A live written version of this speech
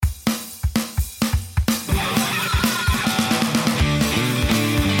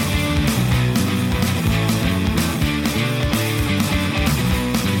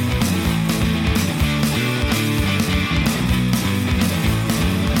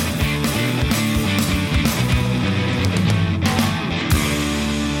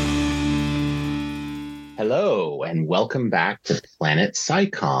and welcome back to Planet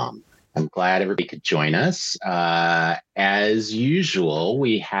SciComm. I'm glad everybody could join us. As usual,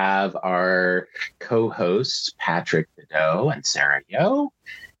 we have our co-hosts, Patrick Bideau and Sara Yo.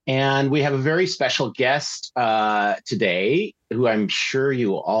 And we have a very special guest today who I'm sure you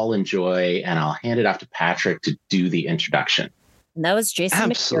will all enjoy. And I'll hand it off to Patrick to do the introduction. And that was Jason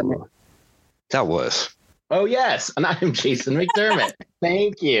McDermott. That was. Oh, yes. And I'm Jason McDermott.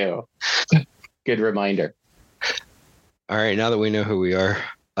 Thank you. Good reminder. All right. Now that we know who we are,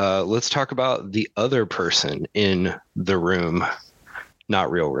 let's talk about the other person in the room.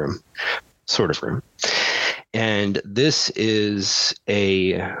 Not real room. Sort of room. And this is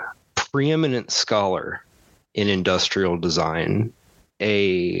a preeminent scholar in industrial design,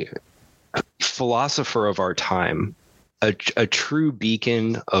 a philosopher of our time, a true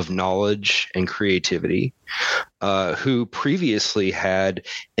beacon of knowledge and creativity, who previously had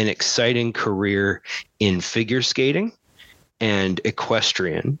an exciting career in figure skating and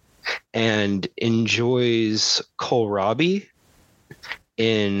equestrian, and enjoys kohlrabi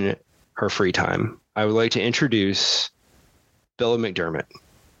in her free time. I would like to introduce Bella McDermott.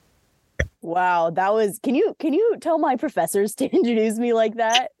 Wow, that was. Can you tell my professors to introduce me like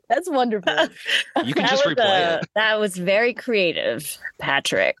that? That's wonderful. You can just replay it. That was very creative,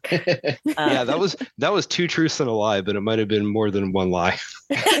 Patrick. Yeah, that was two truths and a lie, but it might have been more than one lie.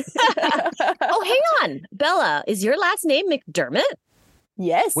 Oh, hang on, Bella, is your last name McDermott?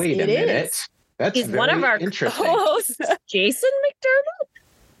 Yes, Wait a minute. That's He's one of our co-hosts, Jason McDermott.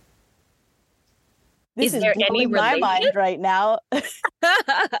 This is blowing my mind right now.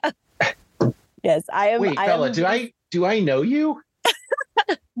 Yes, I am. Wait, Bella, do I know you?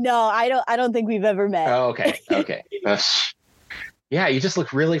 No, I don't think we've ever met. Oh, okay. Yeah, you just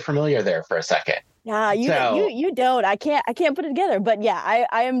look really familiar there for a second. Yeah, you don't. I can't put it together. But yeah,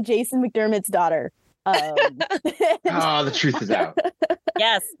 I am Jason McDermott's daughter. Oh, the truth is out.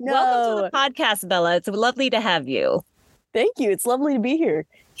 Yes. No. Welcome to the podcast, Bella. It's lovely to have you. Thank you. It's lovely to be here.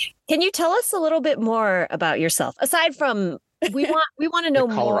 Can you tell us a little bit more about yourself? Aside from we want to know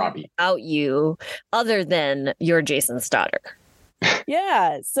more about you other than you're Jason's daughter.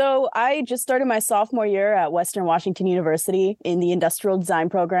 Yeah. So I just started my sophomore year at Western Washington University in the industrial design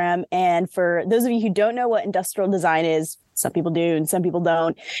program. And for those of you who don't know what industrial design is, some people do and some people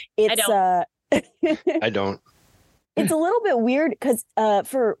don't. I don't. It's a little bit weird because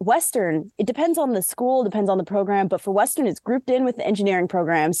for Western, it depends on the school, depends on the program. But for Western, it's grouped in with the engineering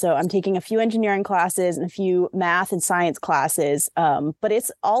program. So I'm taking a few engineering classes and a few math and science classes. But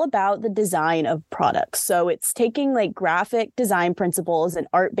it's all about the design of products. So it's taking like graphic design principles and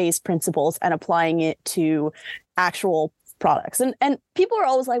art-based principles and applying it to actual products. And people are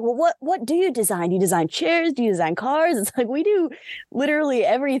always like, well, what do you design? Do you design chairs? Do you design cars? It's like we do literally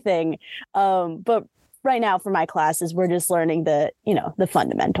everything. But right now for my classes, we're just learning the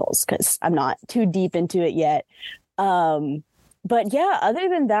fundamentals because I'm not too deep into it yet. But yeah, other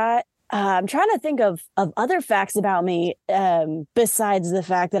than that, I'm trying to think of other facts about me besides the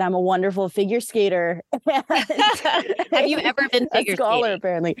fact that I'm a wonderful figure skater. Have you ever been figure skating?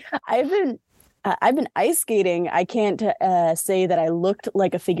 Apparently, I've been ice skating. I can't say that I looked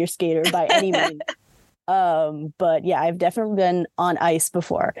like a figure skater by any means. But yeah, I've definitely been on ice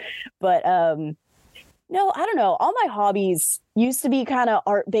before. But no, I don't know. All my hobbies used to be kind of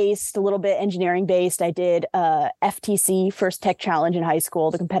art-based, a little bit engineering-based. I did FTC, First Tech Challenge in high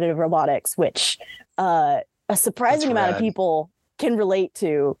school, the competitive robotics, which a surprising amount of people can relate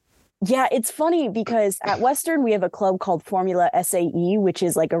to. Yeah, it's funny because at Western, we have a club called Formula SAE, which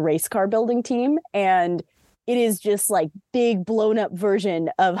is like a race car building team. And it is just like big blown up version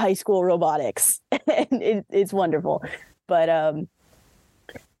of high school robotics. And it's wonderful. But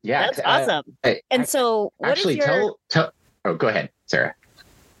yeah, that's awesome. And so what actually, is your... Oh, go ahead, Sara.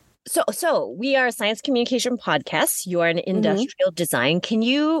 So we are a science communication podcast. You are an industrial design. Can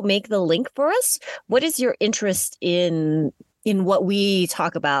you make the link for us? What is your interest in what we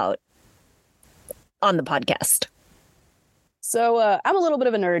talk about on the podcast? So I'm a little bit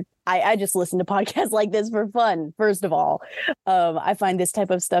of a nerd. I just listen to podcasts like this for fun, first of all. I find this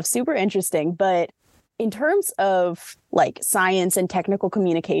type of stuff super interesting. But in terms of like science and technical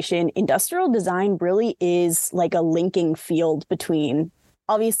communication, industrial design really is like a linking field between,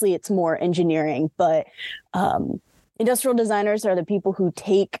 obviously it's more engineering, but industrial designers are the people who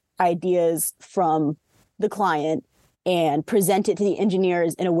take ideas from the client and present it to the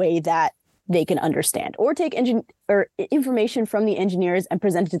engineers in a way that they can understand, or take information from the engineers and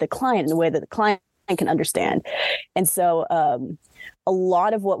present it to the client in a way that the client can understand. And so a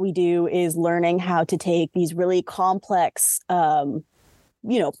lot of what we do is learning how to take these really complex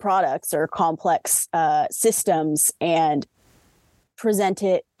products or complex systems and present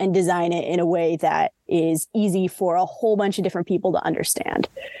it and design it in a way that is easy for a whole bunch of different people to understand.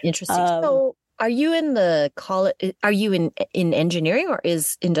 Interesting. So are you in are you in engineering, or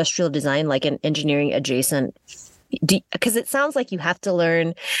is industrial design like an engineering adjacent? Because it sounds like you have to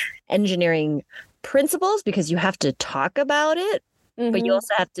learn engineering principles because you have to talk about it, but you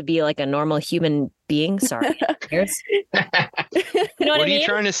also have to be like a normal human being. Sorry. You know what are you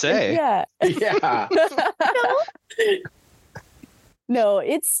trying to say? Yeah. Yeah. No,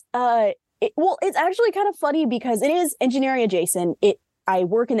 it's it's actually kind of funny because it is engineering adjacent. I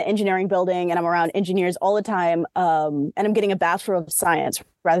work in the engineering building and I'm around engineers all the time. And I'm getting a Bachelor of Science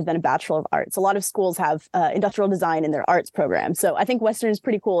rather than a Bachelor of Arts. A lot of schools have industrial design in their arts program. So I think Western is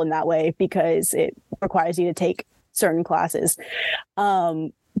pretty cool in that way because it requires you to take certain classes.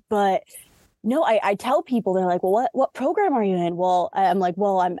 But no, I tell people, they're like, well, what program are you in? Well, I'm like,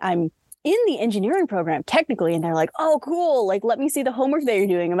 well, I'm in the engineering program technically. And they're like, oh, cool. Like, let me see the homework that you're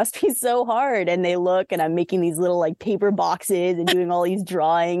doing. It must be so hard. And they look and I'm making these little like paper boxes and doing all these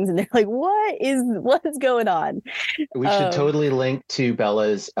drawings. And they're like, what's going on? We should totally link to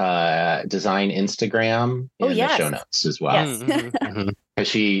Bella's design Instagram in the show notes as well. Yes. Because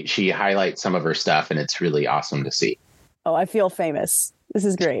she highlights some of her stuff and it's really awesome to see. Oh, I feel famous. This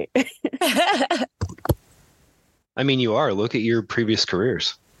is great. I mean, you are. Look at your previous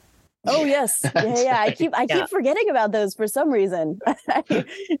careers. Oh yes, yeah. I keep forgetting about those for some reason. I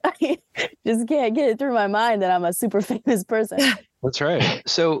just can't get it through my mind that I'm a super famous person. That's right.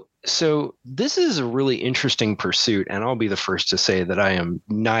 So this is a really interesting pursuit, and I'll be the first to say that I am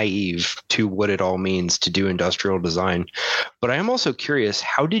naive to what it all means to do industrial design. But I am also curious,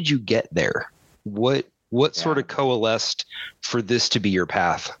 how did you get there? What sort of coalesced for this to be your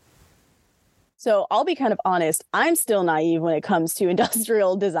path? So I'll be kind of honest. I'm still naive when it comes to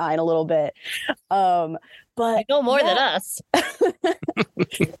industrial design a little bit. But you know more than us.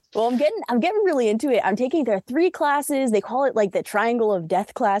 Well, I'm getting really into it. I'm taking their 3 classes. They call it like the triangle of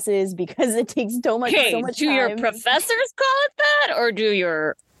death classes because it takes so much time. Do your professors call it that, or do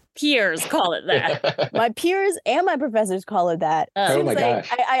your peers call it that? My peers and my professors call it that. Oh my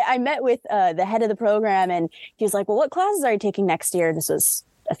gosh. I met with the head of the program and he was like, well, what classes are you taking next year? This was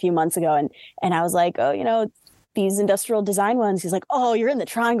a few months ago. And I was like, oh, these industrial design ones. He's like, oh, you're in the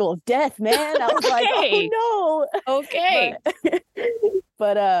triangle of death, man. I was like, oh no. Okay.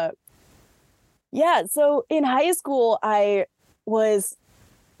 But yeah, so in high school, I really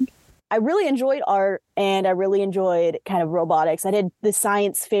enjoyed art and I really enjoyed kind of robotics. I did the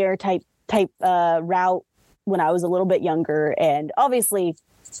science fair type route when I was a little bit younger, and obviously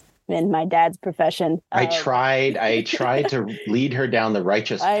in my dad's profession. I tried to lead her down the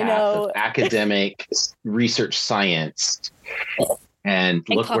righteous path of academic research science, and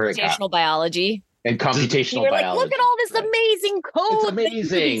look where it got. Computational biology. And computational biology. Like, look at all this amazing code. It's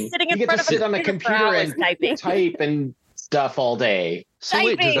amazing. You get to sit on a computer and type and stuff all day. So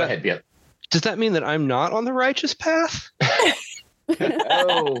wait, go ahead, Bill. Does that mean that I'm not on the righteous path?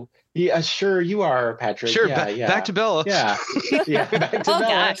 Oh, yeah, sure you are, Patrick. Sure, yeah. Back to Bella. Yeah, back to Bella.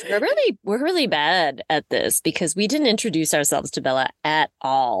 Gosh, we're really bad at this because we didn't introduce ourselves to Bella at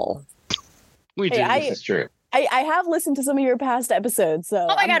all. We did. This is true. I have listened to some of your past episodes. So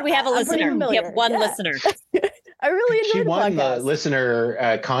oh my God, we have a listener. We have one listener. I really enjoyed She won the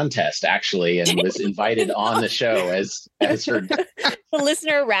listener contest actually, and was invited on the show as her. The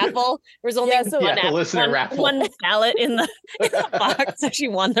listener raffle. There was only one ballot in the box, so she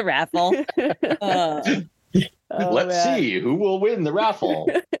won the raffle. Let's see who will win the raffle.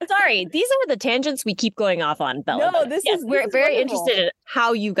 Sorry, these are the tangents we keep going off on, Bella. No, we're very interested in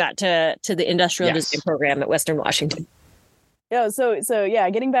how you got to the industrial design program at Western Washington. Yeah, so yeah,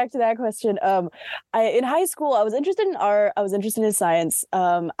 getting back to that question, in high school I was interested in art, I was interested in science.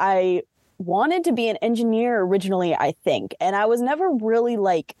 I wanted to be an engineer originally, I think, and I was never really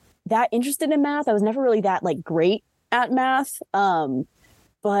like that interested in math. I was never really that like great at math.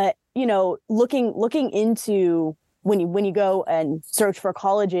 But looking into when you go and search for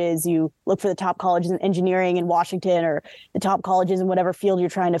colleges, you look for the top colleges in engineering in Washington or the top colleges in whatever field you're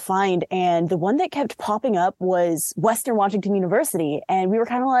trying to find. And the one that kept popping up was Western Washington University. And we were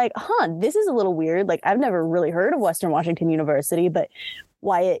kind of like, this is a little weird. Like, I've never really heard of Western Washington University, but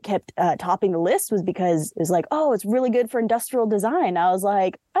why it kept topping the list was because it was like, oh, it's really good for industrial design. I was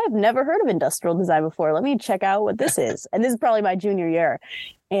like, I've never heard of industrial design before. Let me check out what this is. And this is probably my junior year.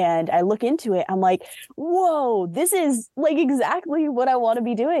 And I look into it. I'm like, whoa, this is like exactly what I want to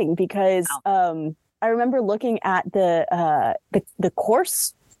be doing, because I remember looking at the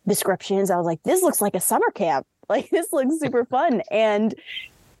course descriptions. I was like, this looks like a summer camp. Like, this looks super fun. And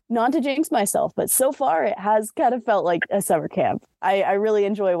not to jinx myself, but so far it has kind of felt like a summer camp. I really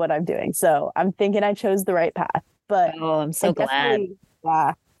enjoy what I'm doing. So I'm thinking I chose the right path. But I'm so glad.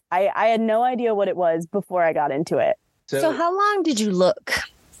 Yeah, I had no idea what it was before I got into it. So how long did you look?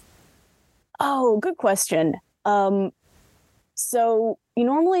 Oh, good question. So you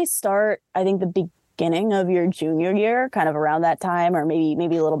normally start, I think, the beginning of your junior year, kind of around that time, or maybe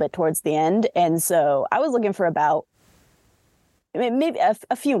a little bit towards the end. And so I was looking for about maybe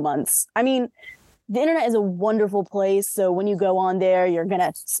a few months. I mean, the internet is a wonderful place. So when you go on there, you're going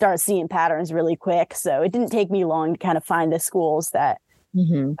to start seeing patterns really quick. So it didn't take me long to kind of find the schools that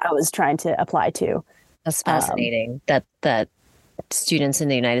I was trying to apply to. That's fascinating that students in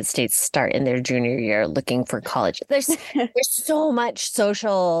the United States start in their junior year looking for college. There's so much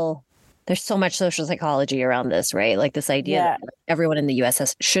social psychology around this, right? Like this idea that everyone in the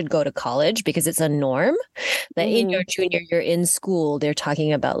US should go to college because it's a norm. That in your junior year in school, they're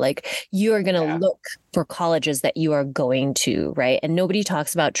talking about like you are going to look for colleges that you are going to, right? And nobody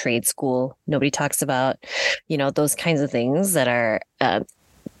talks about trade school. Nobody talks about, those kinds of things that are.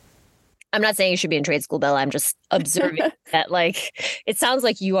 I'm not saying you should be in trade school, Bella. I'm just observing that, like, it sounds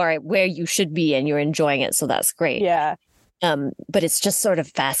like you are where you should be and you're enjoying it. So that's great. Yeah. But it's just sort of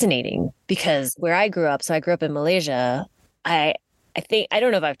fascinating because where I grew up, so I grew up in Malaysia. I think, I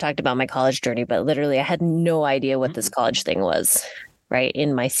don't know if I've talked about my college journey, but literally I had no idea what this college thing was, right?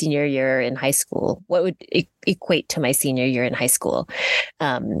 In my senior year in high school, what would equate to my senior year in high school?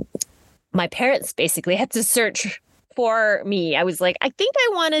 My parents basically had to search for me. I was like, I think I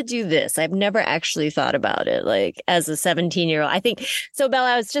want to do this. I've never actually thought about it. Like as a 17-year-old, I think. So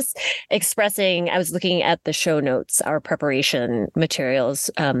Bella, I was just expressing, I was looking at the show notes, our preparation materials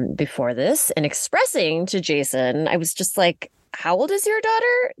before this and expressing to Jason, I was just like, how old is your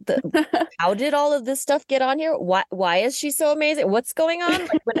daughter? How did all of this stuff get on here? Why is she so amazing? What's going on?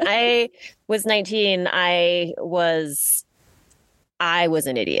 Like when I was 19, I was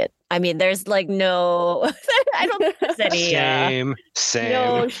an idiot. I mean, there's like no, I don't think there's any same.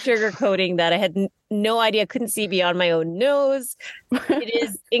 No sugarcoating that. I had no idea, couldn't see beyond my own nose. It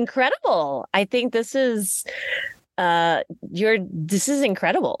is incredible. I think this is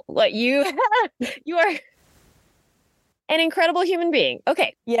incredible. Like you are an incredible human being.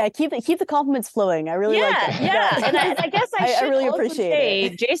 Okay. Yeah, keep the compliments flowing. I really like that. Yeah. And I guess I really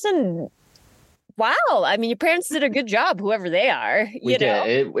appreciate it. Jason, wow. I mean, your parents did a good job, whoever they are. We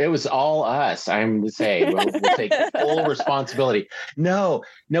did. It was all us. I'm to say we'll take full responsibility. No.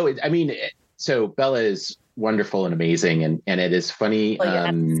 I mean, so Bella is wonderful and amazing, and it is funny. Well, you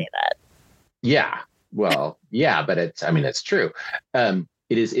have to say that. Yeah. Well, yeah, but it's true. It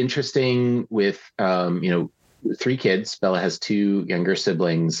is interesting with 3 kids. Bella has 2 younger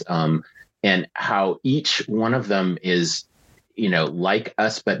siblings, and how each one of them is, like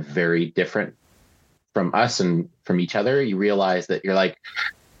us, but very different from us and from each other. You realize that you're like,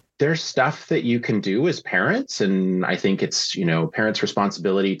 there's stuff that you can do as parents. And I think it's, parents'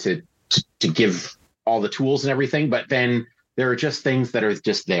 responsibility to give all the tools and everything. But then there are just things that are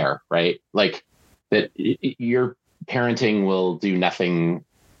just there, right? Like that your parenting will do nothing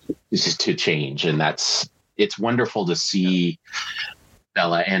to change. And it's wonderful to see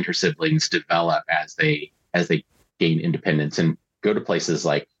Bella and her siblings develop as they gain independence and go to places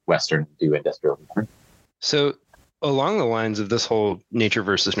like Western, do industrial design. So along the lines of this whole nature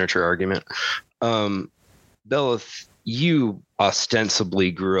versus nurture argument, Bella, you ostensibly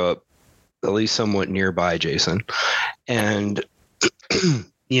grew up at least somewhat nearby Jason, and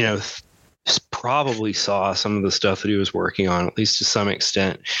probably saw some of the stuff that he was working on, at least to some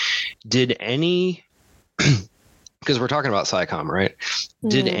extent. Did any, because we're talking about SciComm, right?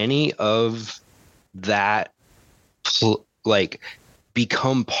 Did any of that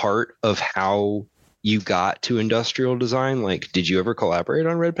become part of how you got to industrial design? Like, did you ever collaborate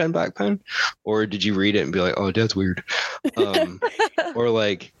on Red Pen, Black Pen? Or did you read it and be like, oh, that's weird? Or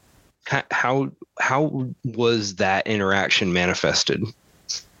like, how was that interaction manifested?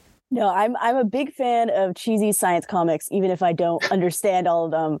 No, I'm a big fan of cheesy science comics, even if I don't understand all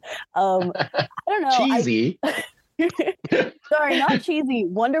of them. I don't know. Cheesy? Sorry, not cheesy.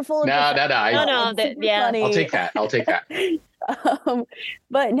 Wonderful. No. Yeah. Funny. I'll take that.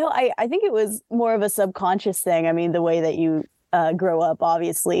 But no, I think it was more of a subconscious thing. I mean, the way that you grow up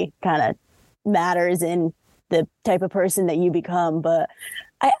obviously kind of matters in the type of person that you become. But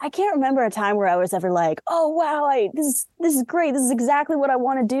I can't remember a time where I was ever like, oh, wow, this is great. This is exactly what I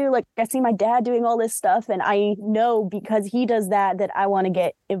want to do. Like, I see my dad doing all this stuff, and I know because he does that I want to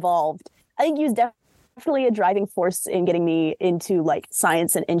get involved. I think he was definitely definitely a driving force in getting me into like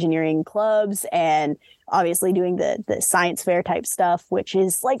science and engineering clubs, and obviously doing the science fair type stuff, which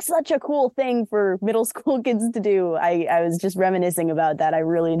is like such a cool thing for middle school kids to do. I was just reminiscing about that. I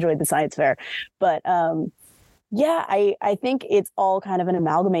really enjoyed the science fair. But yeah, I think it's all kind of an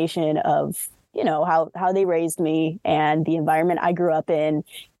amalgamation of, you know, how they raised me and the environment I grew up in,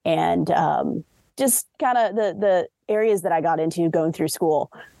 and just kind of the areas that I got into going through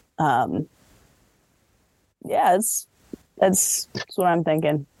school. Yeah, that's what I'm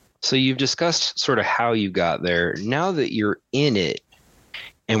thinking. So you've discussed sort of how you got there. Now that you're in it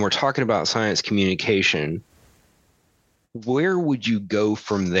and we're talking about science communication, where would you go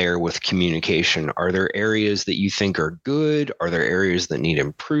from there with communication? Are there areas that you think are good? Are there areas that need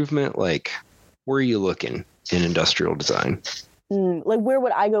improvement? Like, where are you looking in industrial design? Like, where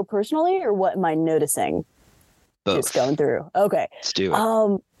would I go personally, or what am I noticing? Both. Just going through. Okay. Let's do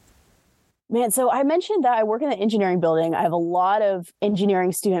it. Man, so I mentioned that I work in the engineering building. I have a lot of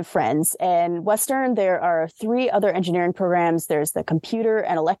engineering student friends, and Western, there are 3 other engineering programs. There's the computer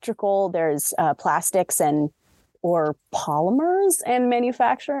and electrical, there's plastics or polymers and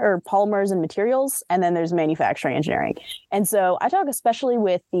manufacturing, or polymers and materials, and then there's manufacturing engineering. And so I talk especially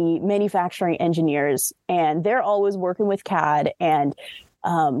with the manufacturing engineers, and they're always working with CAD. And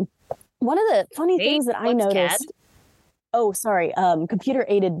one of the funny things that I noticed, CAD? Oh, sorry, computer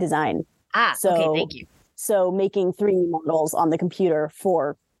aided design. Okay, thank you. So making 3D models on the computer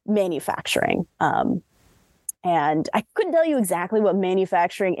for manufacturing. And I couldn't tell you exactly what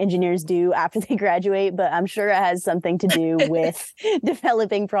manufacturing engineers do after they graduate, but I'm sure it has something to do with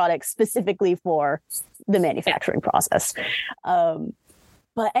developing products specifically for the manufacturing process.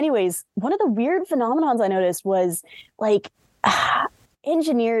 But anyways, one of the weird phenomenons I noticed was like the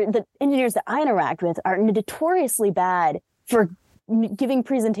engineers that I interact with are notoriously bad for giving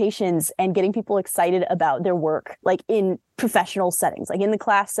presentations and getting people excited about their work, like in professional settings, like in the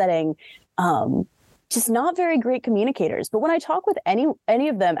class setting. Just not very great communicators. But when I talk with any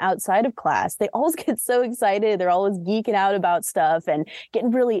of them outside of class, they always get so excited. They're always geeking out about stuff and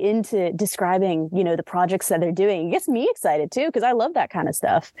getting really into describing, you know, the projects that they're doing. It gets me excited too, because I love that kind of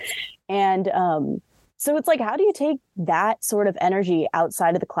stuff. And so it's like, how do you take that sort of energy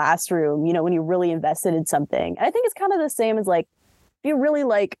outside of the classroom, you know, when you're really invested in something? And I think it's kind of the same as like, if you really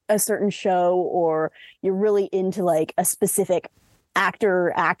like a certain show, or you're really into like a specific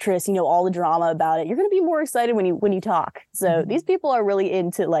actor, actress, you know, all the drama about it, you're going to be more excited when you talk. So these people are really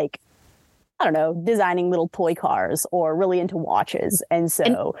into like, I don't know, designing little toy cars, or really into watches. And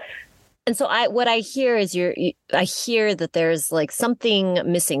so what I hear is I hear that there's like something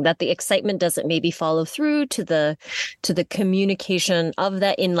missing, that the excitement doesn't maybe follow through to the communication of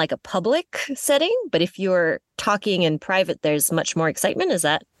that in like a public setting. But if you're talking in private, there's much more excitement. Is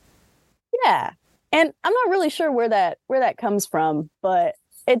that? Yeah. And I'm not really sure where that comes from, but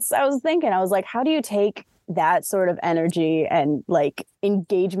I was like, how do you take that sort of energy and like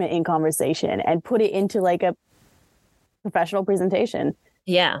engagement in conversation and put it into like a professional presentation?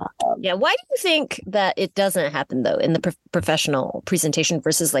 Yeah. Yeah. Why do you think that it doesn't happen, though, in the professional presentation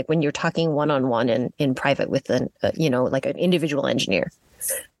versus like when you're talking one-on-one in private with like an individual engineer?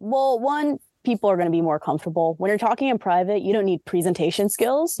 Well, one, people are going to be more comfortable. When you're talking in private, you don't need presentation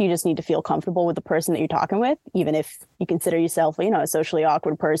skills. You just need to feel comfortable with the person that you're talking with, even if you consider yourself, you know, a socially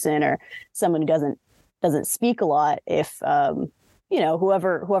awkward person or someone who doesn't speak a lot. If, you know,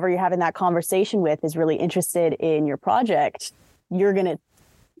 whoever you're having that conversation with is really interested in your project, you're going to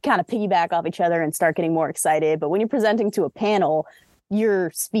kind of piggyback off each other and start getting more excited. But when you're presenting to a panel,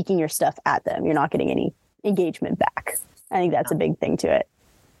 you're speaking your stuff at them. You're not getting any engagement back. I think that's a big thing to it.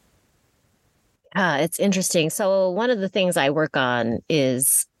 It's interesting. So one of the things I work on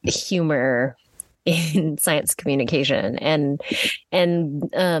is humor in science communication, and you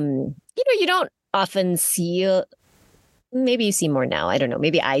know, you don't often see. Maybe you see more now. I don't know.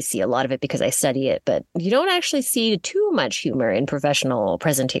 Maybe I see a lot of it because I study it, but you don't actually see too much humor in professional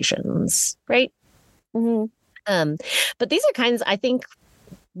presentations, right? Mm-hmm. But these are kinds, I think,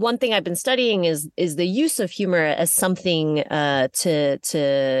 one thing I've been studying is the use of humor as something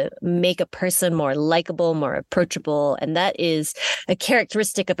to make a person more likable, more approachable. And that is a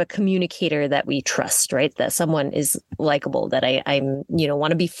characteristic of a communicator that we trust, right? That someone is likable, that I'm, you know,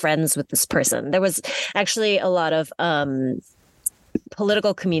 want to be friends with this person. There was actually a lot of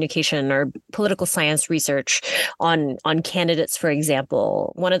political communication or political science research on candidates, for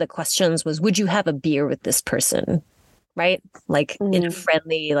example. One of the questions was, would you have a beer with this person? Right? Like in a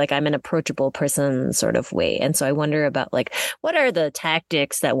friendly, like I'm an approachable person sort of way. And so I wonder about like, what are the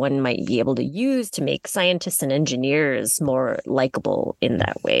tactics that one might be able to use to make scientists and engineers more likable in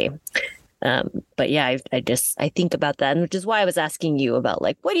that way? But yeah, I think about that, and which is why I was asking you about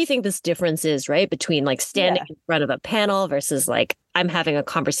like, what do you think this difference is, right? Between like standing in front of a panel versus like I'm having a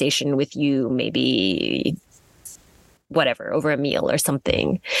conversation with you, maybe whatever, over a meal or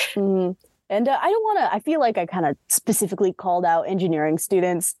something. Mm-hmm. And I feel like I kind of specifically called out engineering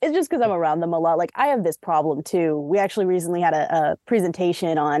students. It's just because I'm around them a lot. Like I have this problem too. We actually recently had a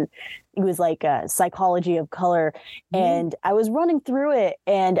presentation on, it was like psychology of color. And I was running through it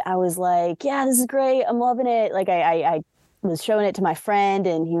and I was like, yeah, this is great. I'm loving it. Like I was showing it to my friend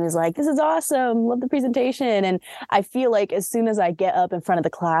and he was like, this is awesome. Love the presentation. And I feel like as soon as I get up in front of the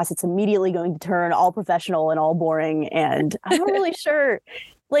class, it's immediately going to turn all professional and all boring. And I'm not really sure.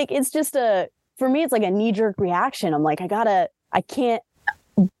 Like, it's just for me, it's like a knee-jerk reaction. I'm like, I can't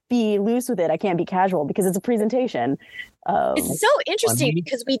be loose with it. I can't be casual because it's a presentation. It's so interesting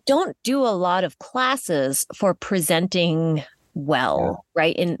because we don't do a lot of classes for presenting well,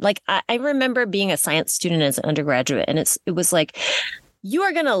 right? And like, I remember being a science student as an undergraduate, and it was like, you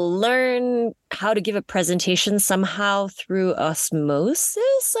are going to learn how to give a presentation somehow through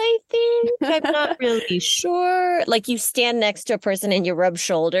osmosis, I think. I'm not really sure. Like you stand next to a person and you rub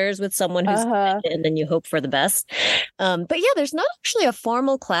shoulders with someone who's and then you hope for the best. But yeah, there's not actually a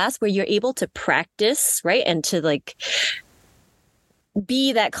formal class where you're able to practice, right? And to like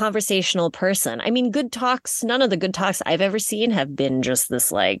be that conversational person. I mean, good talks, none of the good talks I've ever seen have been just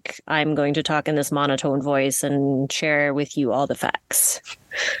this like, I'm going to talk in this monotone voice and share with you all the facts.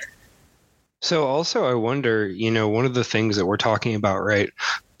 So also I wonder, one of the things that we're talking about, right,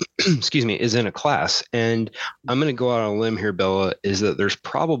 excuse me, is in a class. And I'm going to go out on a limb here, Bella, is that there's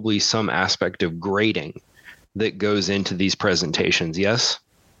probably some aspect of grading that goes into these presentations. Yes?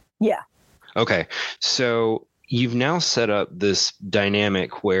 Yeah. Okay. So you've now set up this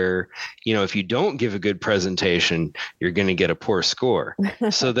dynamic where, if you don't give a good presentation, you're going to get a poor score.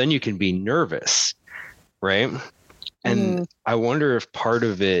 So then you can be nervous, right? And I wonder if part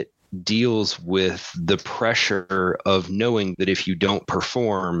of it deals with the pressure of knowing that if you don't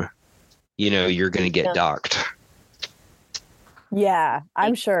perform, you're going to get docked. Yeah,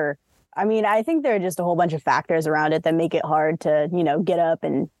 I'm sure. I mean, I think there are just a whole bunch of factors around it that make it hard to, get up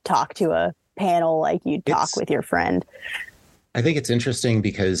and talk to a panel like you talk with your friend. I think it's interesting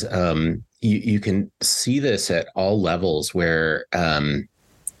because you can see this at all levels where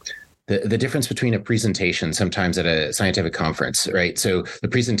the difference between a presentation sometimes at a scientific conference, right? So the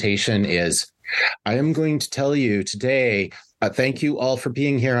presentation is, I am going to tell you today, thank you all for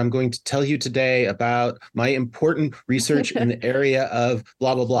being here. I'm going to tell you today about my important research in the area of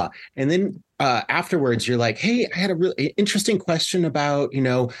blah, blah, blah. And then afterwards, you're like, hey, I had a really interesting question about,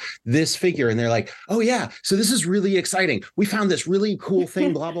 this figure. And they're like, oh, yeah. So this is really exciting. We found this really cool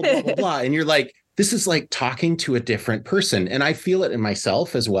thing, blah, blah, blah, blah, blah. And you're like, this is like talking to a different person. And I feel it in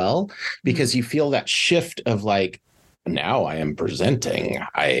myself as well, because you feel that shift of like, now I am presenting.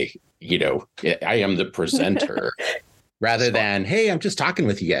 I am the presenter rather than, hey, I'm just talking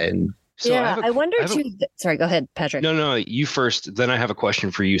with you. And so I wonder too. Sorry, go ahead, Patrick. No, you first. Then I have a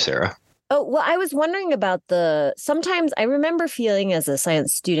question for you, Sarah. Oh, well, I was wondering about sometimes I remember feeling as a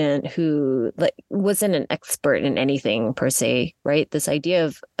science student who like wasn't an expert in anything per se, right? This idea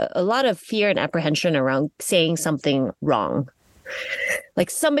of a lot of fear and apprehension around saying something wrong. Like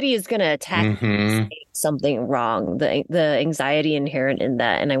somebody is going to attack me saying something wrong, the anxiety inherent in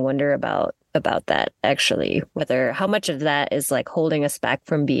that. And I wonder about that actually, how much of that is like holding us back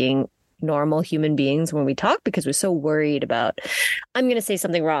from being normal human beings when we talk, because we're so worried about, I'm going to say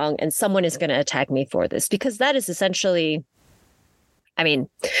something wrong and someone is going to attack me for this, because that is essentially, I mean,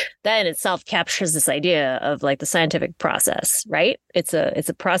 that in itself captures this idea of like the scientific process, right? It's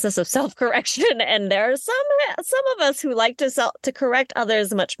a process of self-correction, and there are some of us who like to correct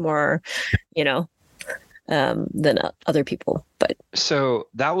others much more, than other people. But so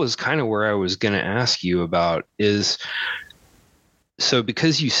that was kind of where I was going to ask you about is. So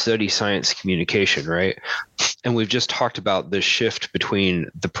because you study science communication, right? And we've just talked about the shift between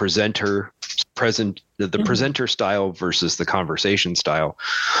the presenter style versus the conversation style.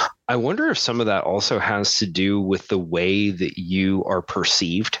 I wonder if some of that also has to do with the way that you are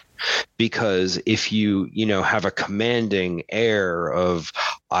perceived. Because if you have a commanding air of,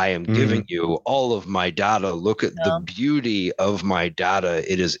 I am giving you all of my data, look at the beauty of my data,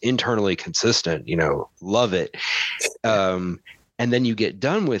 it is internally consistent, love it. And then you get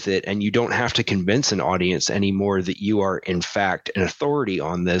done with it and you don't have to convince an audience anymore that you are, in fact, an authority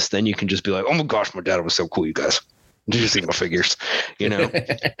on this. Then you can just be like, oh my gosh, my data was so cool, you guys. Did you see my figures?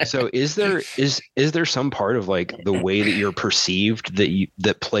 So is there some part of like the way that you're perceived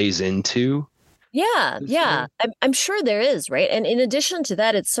that plays into Yeah. I'm sure there is, right? And in addition to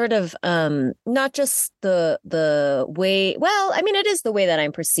that, it's sort of not just the way. Well, I mean, it is the way that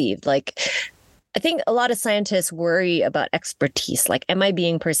I'm perceived. Like, I think a lot of scientists worry about expertise. Like, am I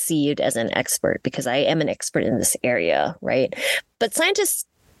being perceived as an expert because I am an expert in this area, right? But scientists,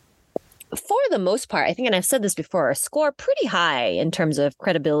 for the most part, I think, and I've said this before, score pretty high in terms of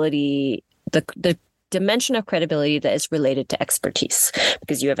credibility. The dimension of credibility that is related to expertise,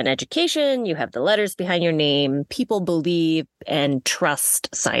 because you have an education, you have the letters behind your name, people believe and trust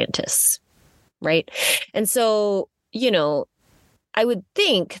scientists, right? And so, I would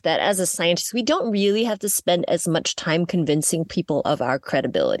think that as a scientist, we don't really have to spend as much time convincing people of our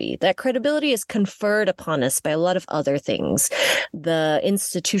credibility. That credibility is conferred upon us by a lot of other things, the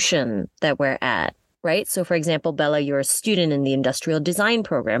institution that we're at, right? So, for example, Bella, you're a student in the industrial design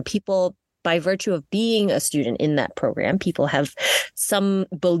program. People, by virtue of being a student in that program, people have some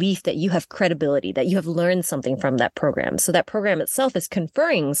belief that you have credibility, that you have learned something from that program. So that program itself is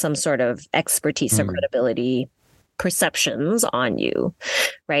conferring some sort of expertise or credibility perceptions on you,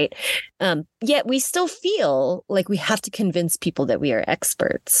 right? Yet we still feel like we have to convince people that we are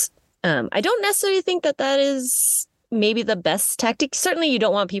experts. I don't necessarily think that is maybe the best tactic. Certainly you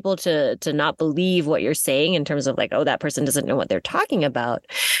don't want people to not believe what you're saying in terms of like, oh, that person doesn't know what they're talking about.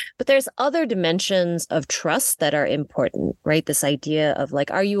 But there's other dimensions of trust that are important, right? This idea of like,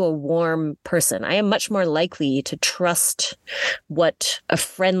 are you a warm person? I am much more likely to trust what a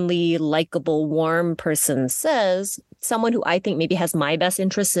friendly, likable, warm person says, someone who I think maybe has my best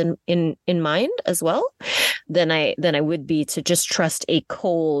interests in mind as well, than I would be to just trust a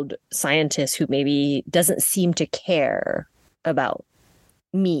cold scientist who maybe doesn't seem to care about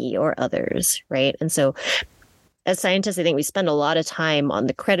me or others, right? And so as scientists, I think we spend a lot of time on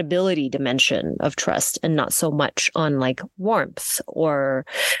the credibility dimension of trust and not so much on like warmth or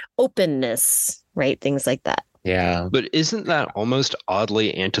openness, right? Things like that. Yeah. But isn't that almost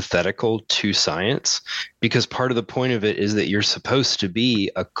oddly antithetical to science? Because part of the point of it is that you're supposed to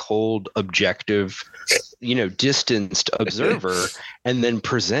be a cold, objective, distanced observer and then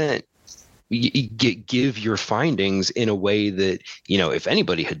give your findings in a way that, if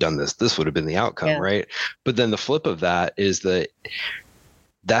anybody had done this would have been the outcome, right? But then the flip of that is that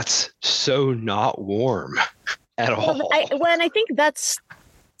that's so not warm at all. And I think it's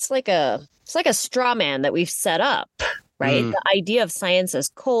like a straw man that we've set up, right? The idea of science as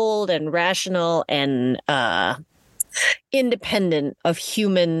cold and rational and independent of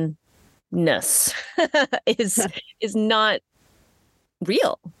humanness is not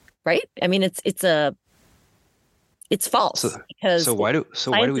real, right? I mean, it's false because why do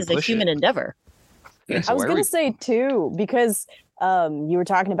we push a human it? endeavor. Yeah, so I was going to say too, because you were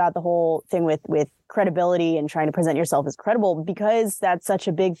talking about the whole thing with credibility and trying to present yourself as credible, because that's such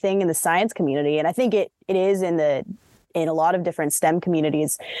a big thing in the science community, and I think it is in a lot of different STEM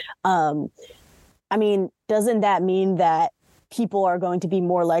communities. I mean, doesn't that mean that people are going to be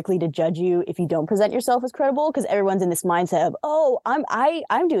more likely to judge you if you don't present yourself as credible? Because everyone's in this mindset of, oh,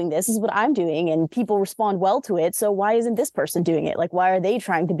 I'm doing this is what I'm doing, and people respond well to it. So why isn't this person doing it? Like, why are they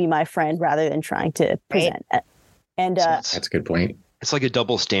trying to be my friend rather than trying to present it? And that's a good point. It's like a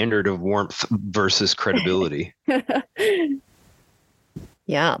double standard of warmth versus credibility.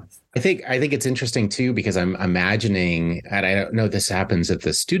 Yeah. I think it's interesting too, because I'm imagining, and I don't know if this happens at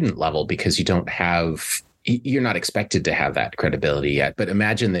the student level because you're not expected to have that credibility yet, but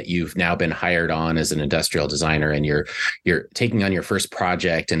imagine that you've now been hired on as an industrial designer and you're taking on your first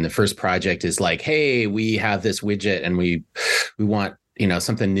project, and the first project is like, hey, we have this widget and we want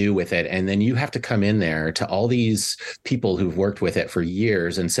something new with it. And then you have to come in there to all these people who've worked with it for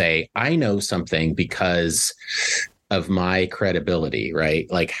years and say, I know something because of my credibility, right?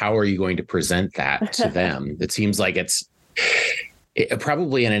 Like, how are you going to present that to them? It seems like it's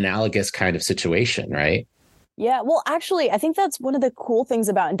probably an analogous kind of situation, right? Yeah, well, actually, I think that's one of the cool things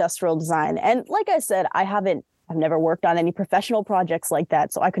about industrial design. And like I said, I've never worked on any professional projects like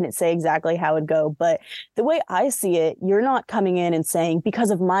that, so I couldn't say exactly how it'd go. But the way I see it, you're not coming in and saying,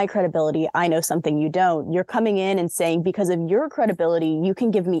 because of my credibility, I know something you don't. You're coming in and saying, because of your credibility, you can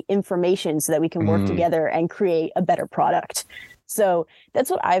give me information so that we can work together and create a better product. So that's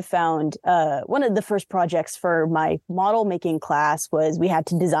what I've found. One of the first projects for my model making class was we had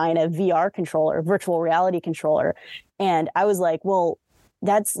to design a VR controller, virtual reality controller. And I was like, well,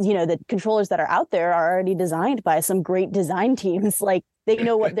 that's, the controllers that are out there are already designed by some great design teams. Like, they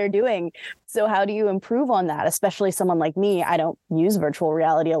know what they're doing. So how do you improve on that? Especially someone like me, I don't use virtual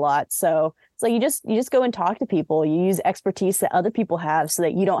reality a lot. So it's like, you just go and talk to people. You use expertise that other people have so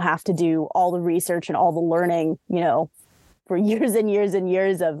that you don't have to do all the research and all the learning, for years and years and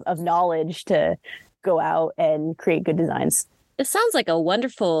years of knowledge to go out and create good designs. It sounds like a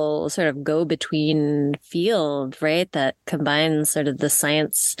wonderful sort of go-between field, right? That combines sort of the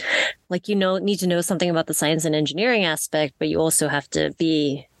science, like, need to know something about the science and engineering aspect, but you also have to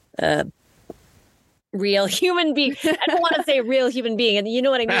be a real human being. I don't want to say real human being, and you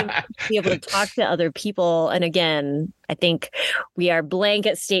know what I mean? Be able to talk to other people. And again, I think we are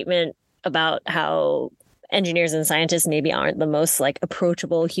blanket statement about how engineers and scientists maybe aren't the most like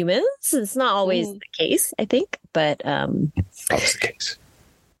approachable humans. It's not always the case, I think, but That's the case.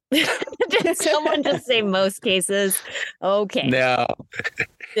 did someone just say most cases? Okay. No.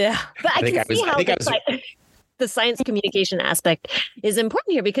 Yeah, but I can see how the science communication aspect is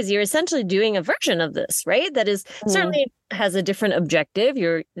important here, because you're essentially doing a version of this, right? That is certainly has a different objective.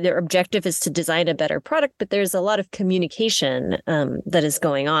 Their objective is to design a better product, but there's a lot of communication that is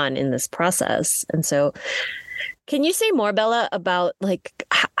going on in this process. And so can you say more, Bella, about like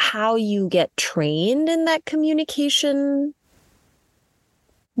how you get trained in that communication?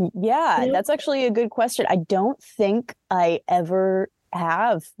 Yeah, that's actually a good question. I don't think I ever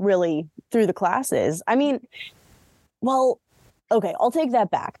have really through the classes. I mean, well, okay, I'll take that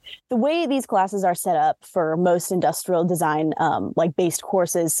back. The way these classes are set up for most industrial design like based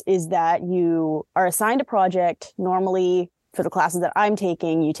courses is that you are assigned a project. Normally for the classes that I'm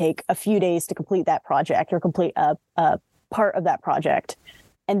taking, you take a few days to complete that project or complete a part of that project.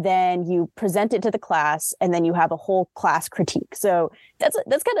 And then you present it to the class, and then you have a whole class critique. So that's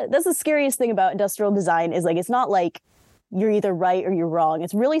the scariest thing about industrial design is like, it's not like you're either right or you're wrong.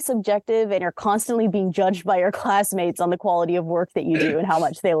 It's really subjective, and you're constantly being judged by your classmates on the quality of work that you do and how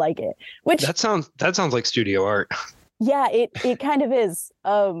much they like it. Which that sounds like studio art. Yeah, it kind of is.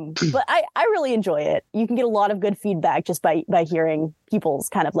 But I really enjoy it. You can get a lot of good feedback just by hearing people's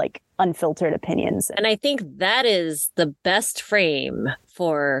kind of like unfiltered opinions. And I think that is the best frame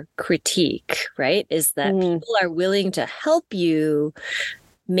for critique, right? Is that people are willing to help you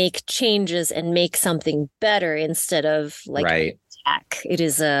make changes and make something better instead of like attack. It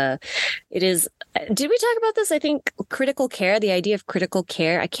is did we talk about this? I think critical care, the idea of critical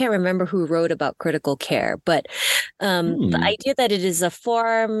care. I can't remember who wrote about critical care, but the idea that it is a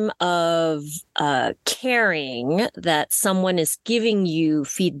form of caring, that someone is giving you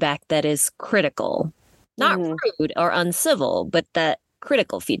feedback that is critical, not rude or uncivil, but that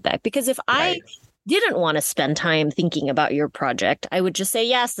critical feedback. Because if I didn't want to spend time thinking about your project, I would just say,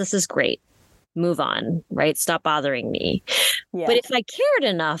 yes, this is great. Move on, right? Stop bothering me. Yeah. But if I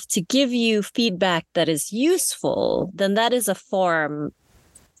cared enough to give you feedback that is useful, then that is a form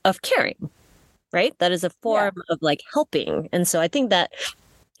of caring, right? That is a form of like helping. And so I think that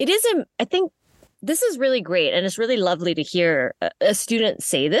I think this is really great. And it's really lovely to hear a student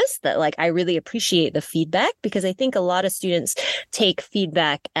say this, that like, I really appreciate the feedback, because I think a lot of students take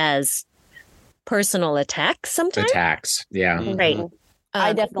feedback as personal attacks sometimes. Attacks. Yeah. Right.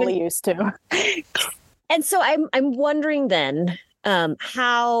 I definitely used to. And so I'm wondering then,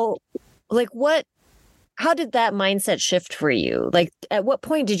 how did that mindset shift for you? Like, at what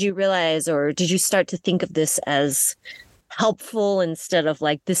point did you realize, or did you start to think of this as helpful instead of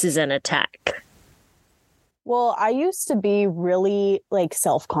like, this is an attack? Well, I used to be really like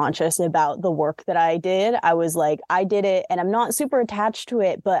self-conscious about the work that I did. I was like, I did it and I'm not super attached to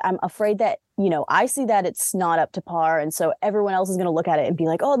it, but I'm afraid that, I see that it's not up to par. And so everyone else is going to look at it and be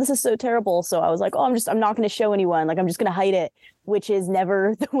like, oh, this is so terrible. So I was like, I'm not going to show anyone. Like, I'm just going to hide it, which is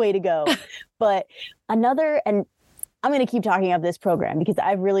never the way to go. But and I'm going to keep talking about this program because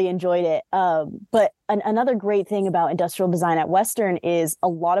I've really enjoyed it. But another great thing about industrial design at Western is a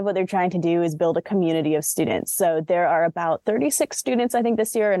lot of what they're trying to do is build a community of students. So there are about 36 students, I think,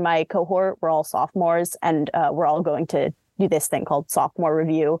 this year in my cohort. We're all sophomores, and we're all going to do this thing called sophomore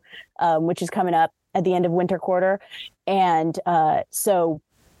review, which is coming up at the end of winter quarter. And so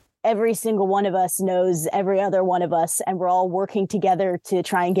every single one of us knows every other one of us, and we're all working together to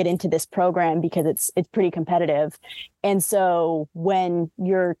try and get into this program because it's pretty competitive. And so when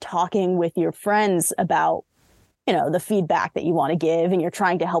you're talking with your friends about, the feedback that you want to give, and you're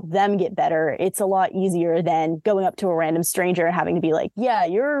trying to help them get better, it's a lot easier than going up to a random stranger and having to be like, yeah,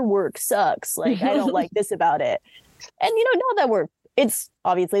 your work sucks. Like, I don't like this about it. And, not that it's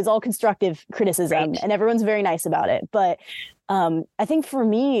all constructive criticism, and everyone's very nice about it. But I think for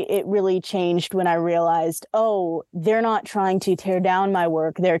me, it really changed when I realized, they're not trying to tear down my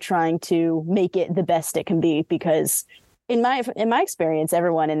work. They're trying to make it the best it can be, because in my experience,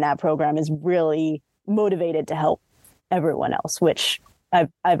 everyone in that program is really motivated to help everyone else, which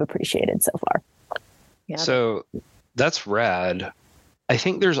I've appreciated so far. Yeah. So that's rad. I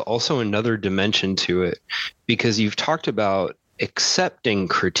think there's also another dimension to it, because you've talked about accepting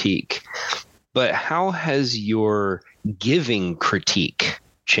critique, but how has your giving critique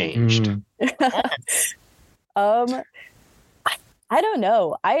changed? I don't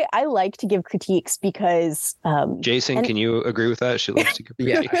know. I like to give critiques because Jason, can you agree with that? She loves to give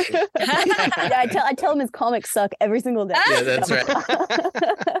critiques. Yeah, I tell him his comics suck every single day. Yeah, that's right.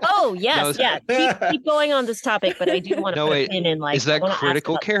 Oh yes, yeah. Keep going on this topic, but I do want to put a pin in, like, is that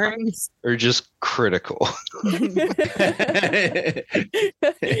critical caring or just critical? But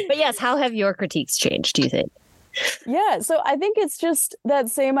yes, how have your critiques changed, do you think? Yeah, so I think it's just that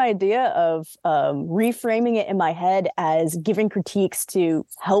same idea of reframing it in my head as giving critiques to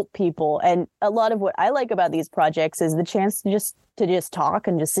help people. And a lot of what I like about these projects is the chance to just talk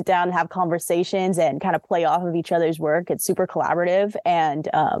and just sit down and have conversations and kind of play off of each other's work. It's super collaborative. And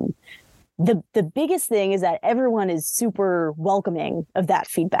the biggest thing is that everyone is super welcoming of that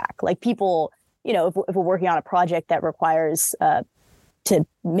feedback. Like, people, if we're working on a project that requires to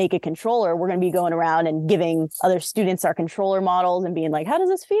make a controller, we're going to be going around and giving other students our controller models and being like, how does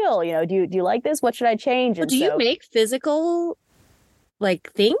this feel? Do you like this? What should I change? Well, you make physical,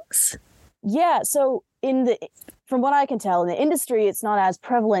 like, things? Yeah. So from what I can tell in the industry, it's not as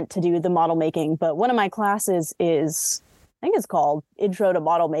prevalent to do the model making, but one of my classes is, I think it's called Intro to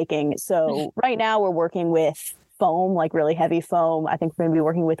Model Making. So right now we're working with foam, like really heavy foam. I think we're going to be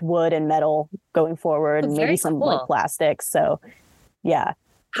working with wood and metal going forward, and maybe some like plastics. So yeah.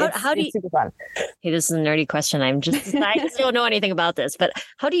 How do you, super fun. Hey, this is a nerdy question. I just don't know anything about this, but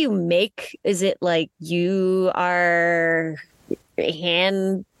how do you make, is it like you are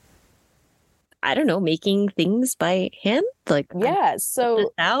making things by hand? Like, yeah,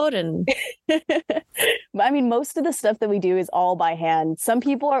 so out and I mean, most of the stuff that we do is all by hand. Some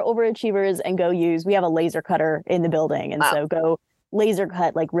people are overachievers and we have a laser cutter in the building, and so go laser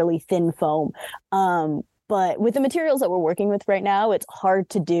cut like really thin foam. But with the materials that we're working with right now, it's hard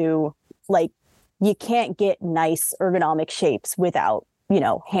to do, like, you can't get nice ergonomic shapes without,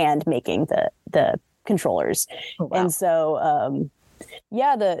 hand making the controllers. Oh, wow. And so,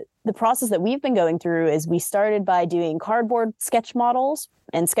 the process that we've been going through is we started by doing cardboard sketch models,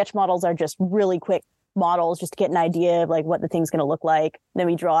 and sketch models are just really quick models just to get an idea of like what the thing's going to look like. Then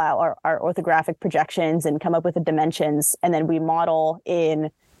we draw out our orthographic projections and come up with the dimensions. And then we model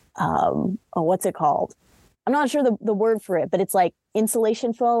in, what's it called? I'm not sure the word for it, but it's like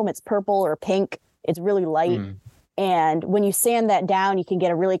insulation foam. It's purple or pink. It's really light. And when you sand that down, you can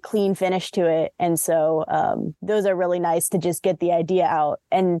get a really clean finish to it. And so those are really nice to just get the idea out.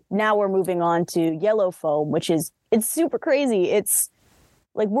 And now we're moving on to yellow foam, it's super crazy. It's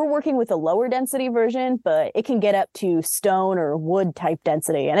like we're working with a lower density version, but it can get up to stone or wood type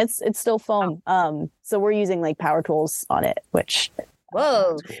density. And it's still foam. So we're using like power tools on it, which...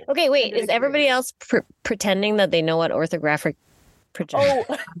 Whoa. Okay, wait. Is everybody else pretending that they know what orthographic projection?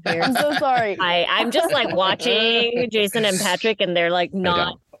 Oh, I'm so sorry. I'm just like watching Jason and Patrick, and they're like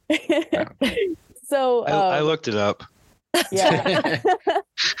not. So I looked it up. Yeah.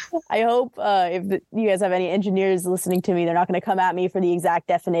 I hope if you guys have any engineers listening to me, they're not going to come at me for the exact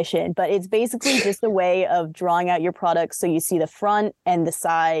definition, but it's basically just a way of drawing out your product so you see the front and the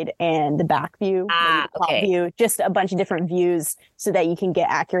side and the back view, the top view, just a bunch of different views so that you can get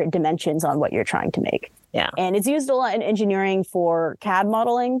accurate dimensions on what you're trying to make. Yeah. And it's used a lot in engineering for CAD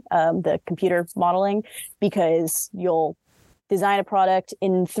modeling, the computer modeling, because you'll design a product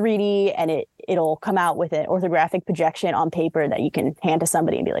in 3D and it'll come out with an orthographic projection on paper that you can hand to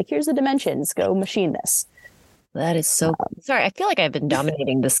somebody and be like, here's the dimensions, go machine this. That is so sorry. I feel like I've been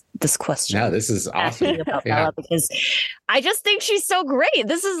dominating this question. No, this is awesome. About Bella, because I just think she's so great.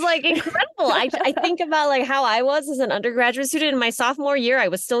 This is like incredible. I think about like how I was as an undergraduate student in my sophomore year. I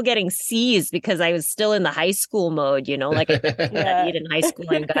was still getting C's because I was still in the high school mode, like I studied in high school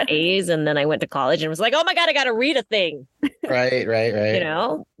and got A's, and then I went to college and was like, oh my God, I got to read a thing. Right.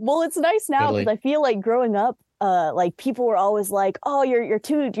 Well, it's nice now because I feel like growing up, like people were always like, oh, you're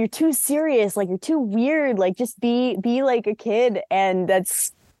too serious, like you're too weird, like just be like a kid. And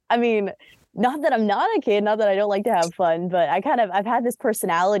that's, I mean, not that I'm not a kid, not that I don't like to have fun, but I've had this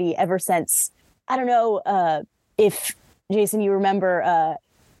personality ever since. I don't know if Jason, you remember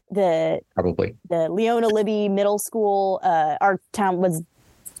the Leona Libby Middle School. Our town was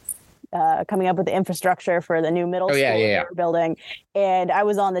coming up with the infrastructure for the new middle school building. And I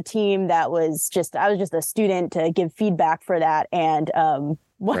was on the team I was just a student to give feedback for that. And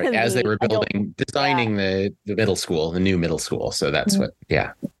as they were designing the middle school, the new middle school. So that's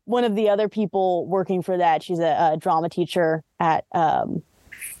one of the other people working for that, she's a drama teacher at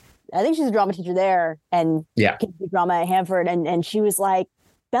I think she's a drama teacher there and can do drama at Hanford. And she was like,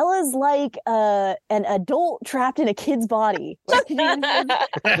 Bella's like an adult trapped in a kid's body. Like, so,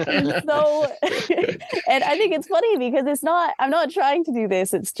 and I think it's funny because I'm not trying to do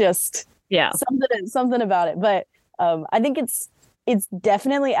this. It's just something about it. But I think it's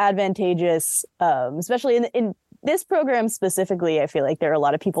definitely advantageous, especially in this program specifically. I feel like there are a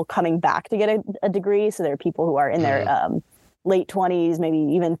lot of people coming back to get a degree. So there are people who are in their late 20s, maybe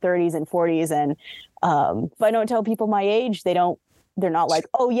even 30s and 40s. And if I don't tell people my age, they're not like,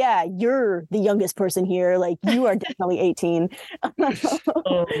 oh yeah, you're the youngest person here. Like, you are definitely 18.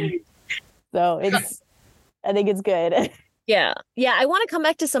 So I think it's good. Yeah. Yeah. I want to come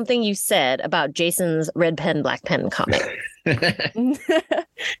back to something you said about Jason's Red Pen, Black Pen comic.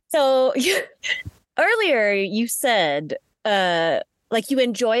 So earlier you said, like, you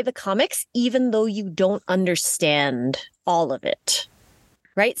enjoy the comics, even though you don't understand all of it.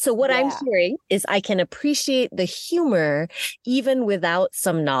 Right. So what I'm hearing is I can appreciate the humor even without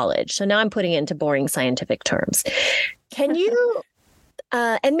some knowledge. So now I'm putting it into boring scientific terms. Can you,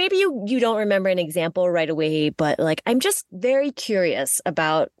 and maybe you don't remember an example right away, but like, I'm just very curious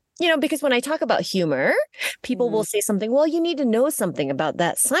about, because when I talk about humor, people will say something, well, you need to know something about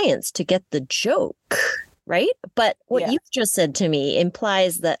that science to get the joke. Right. But what you've just said to me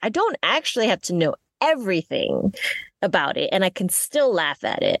implies that I don't actually have to know everything about it and I can still laugh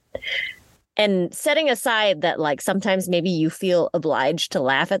at it. And setting aside that, like, sometimes maybe you feel obliged to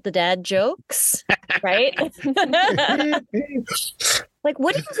laugh at the dad jokes, right? Like,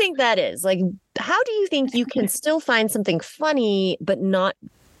 what do you think that is? Like, how do you think you can still find something funny but not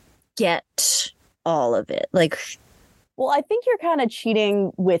get all of it? Like, well, I think you're kind of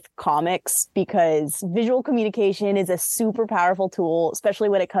cheating with comics because visual communication is a super powerful tool, especially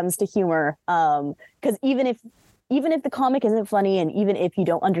when it comes to humor. Because even if the comic isn't funny and even if you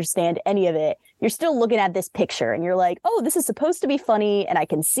don't understand any of it, you're still looking at this picture and you're like, oh, this is supposed to be funny and I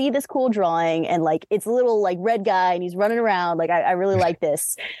can see this cool drawing and like it's a little like red guy and he's running around. Like, I really like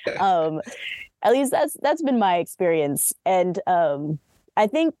this. At least that's been my experience. And I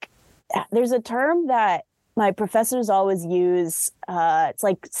think there's a term that my professors always use. It's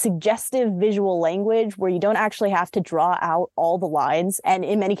like suggestive visual language, where you don't actually have to draw out all the lines. And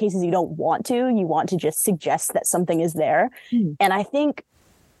in many cases, you don't want to. You want to just suggest that something is there. And I think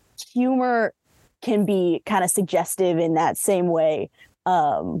humor can be kind of suggestive in that same way,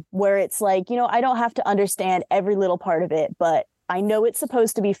 where it's like, I don't have to understand every little part of it, but I know it's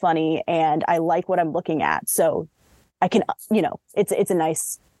supposed to be funny and I like what I'm looking at. So I can, it's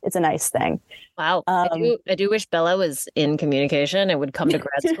a nice thing. Wow. I do wish Bella was in communication and would come to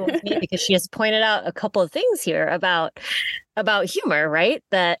grad school with me, because she has pointed out a couple of things here about humor, right?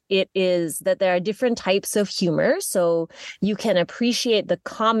 That there are different types of humor. So you can appreciate the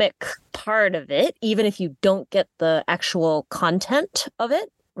comic part of it, even if you don't get the actual content of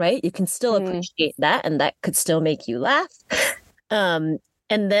it, right? You can still appreciate that, and that could still make you laugh. And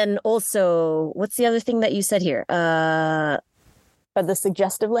then also, what's the other thing that you said here? But the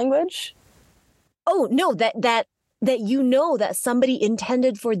suggestive language? Oh, no, that that somebody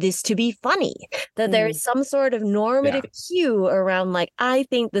intended for this to be funny, that there is some sort of normative cue around, like, I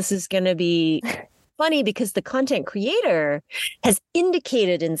think this is going to be funny because the content creator has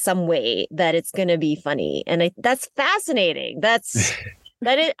indicated in some way that it's going to be funny. And that's fascinating.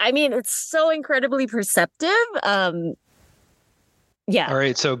 It's so incredibly perceptive. Yeah. All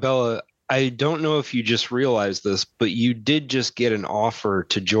right. So, Bella, I don't know if you just realized this, but you did just get an offer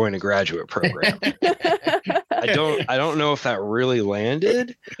to join a graduate program. I don't know if that really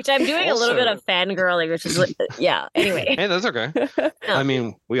landed. Which I'm doing also a little bit of fangirling, which is anyway. Hey, that's okay. I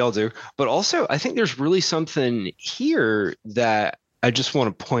mean, we all do. But also, I think there's really something here that I just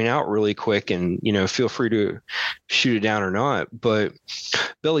want to point out really quick, and feel free to shoot it down or not. But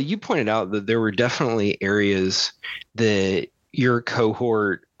Bella, you pointed out that there were definitely areas that your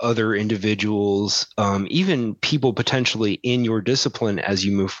cohort, other individuals, even people potentially in your discipline as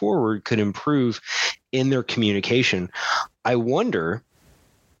you move forward, could improve in their communication. I wonder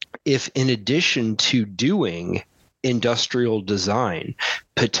if, in addition to doing industrial design,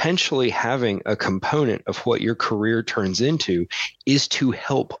 potentially having a component of what your career turns into is to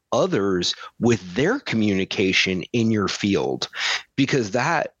help others with their communication in your field, because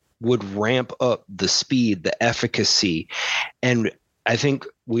that would ramp up the speed, the efficacy. And I think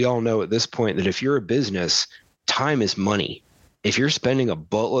we all know at this point that if you're a business, time is money. If you're spending a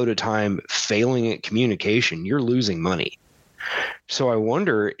buttload of time failing at communication, you're losing money. So I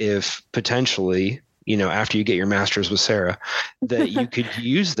wonder if potentially, after you get your master's with Sara, that you could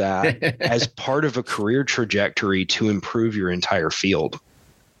use that as part of a career trajectory to improve your entire field.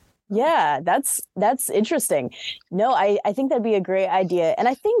 Yeah, that's interesting. No, I think that'd be a great idea. And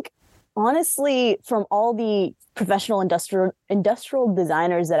I think honestly, from all the professional industrial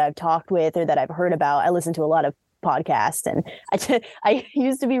designers that I've talked with or that I've heard about, I listen to a lot of podcasts, and I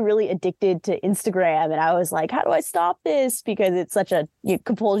used to be really addicted to Instagram, and I was like, how do I stop this? Because it's such a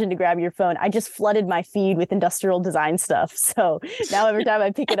compulsion to grab your phone. I just flooded my feed with industrial design stuff. So now every time I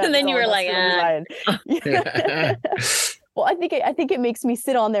pick it up, and then you were like, well, I think it makes me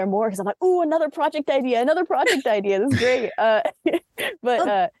sit on there more because I'm like, ooh, another project idea. This is great.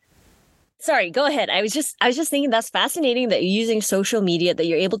 Sorry, go ahead. I was just thinking that's fascinating that you're using social media, that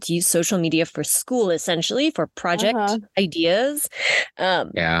you're able to use social media for school, essentially for project ideas.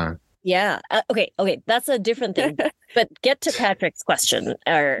 Yeah. Okay. That's a different thing. But get to Patrick's question.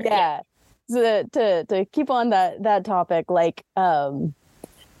 So to keep on that topic, like,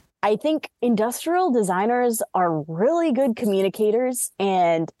 I think industrial designers are really good communicators,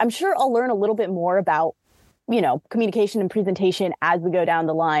 and I'm sure I'll learn a little bit more about, communication and presentation as we go down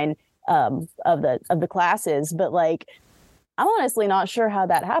the line of the classes. But like, I'm honestly not sure how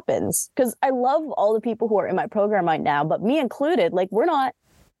that happens, because I love all the people who are in my program right now, but me included, like, we're not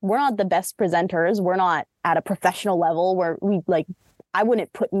the best presenters. We're not at a professional level where I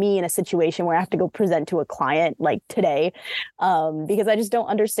wouldn't put me in a situation where I have to go present to a client like today, because I just don't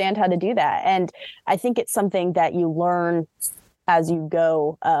understand how to do that. And I think it's something that you learn as you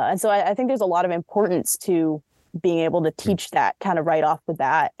go. And so I think there's a lot of importance to being able to teach that kind of right off the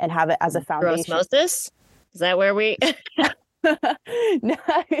bat and have it as a foundation. Osmosis? Is that where we...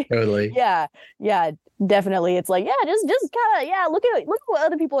 Totally. Yeah, definitely. It's like, just kind of, look at what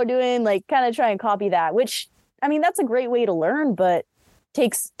other people are doing, like kind of try and copy that, which, I mean, that's a great way to learn, but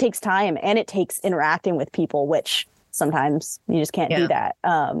takes time, and it takes interacting with people, which sometimes you just can't do that.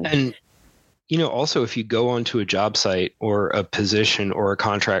 And also, if you go onto a job site or a position or a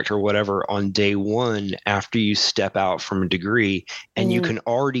contract or whatever on day one after you step out from a degree, and you can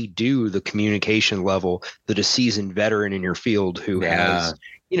already do the communication level that a seasoned veteran in your field who has,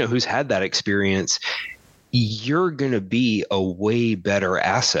 who's had that experience, you're going to be a way better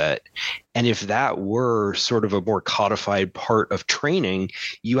asset. And if that were sort of a more codified part of training,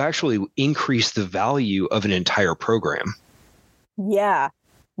 you actually increase the value of an entire program. Yeah,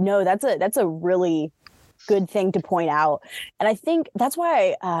 no, that's a really good thing to point out. And I think that's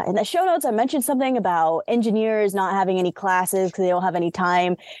why in the show notes, I mentioned something about engineers not having any classes because they don't have any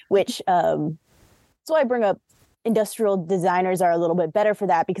time, which that's why I bring up industrial designers are a little bit better for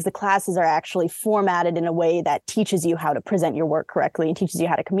that, because the classes are actually formatted in a way that teaches you how to present your work correctly and teaches you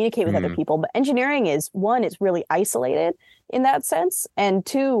how to communicate with other people. But engineering is, one, it's really isolated in that sense. And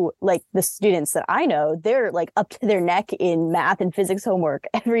two, like the students that I know, they're like up to their neck in math and physics homework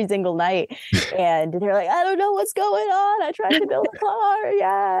every single night. And they're like, I don't know what's going on. I tried to build a car.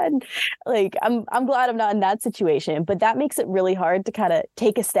 Yeah. And like, I'm glad I'm not in that situation, but that makes it really hard to kind of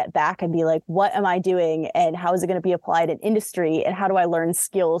take a step back and be like, what am I doing? And how is it going to be applied in industry? And how do I learn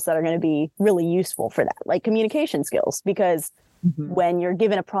skills that are going to be really useful for that? Like communication skills, because when you're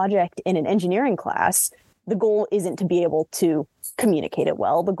given a project in an engineering class, the goal isn't to be able to communicate it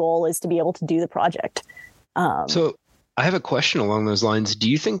well. The goal is to be able to do the project. So I have a question along those lines. Do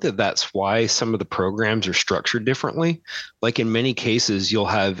you think that that's why some of the programs are structured differently? Like in many cases, you'll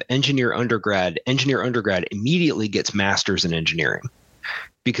have engineer undergrad immediately gets master's in engineering,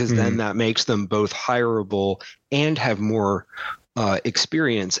 because then that makes them both hireable and have more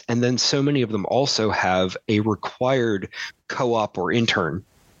experience. And then so many of them also have a required co-op or intern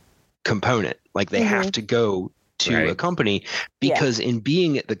component. Like they have to go to a company, because in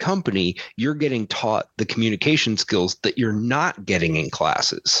being at the company, you're getting taught the communication skills that you're not getting in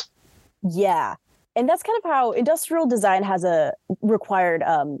classes. Yeah. And that's kind of how industrial design has a required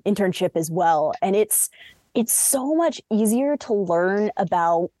internship as well. And it's so much easier to learn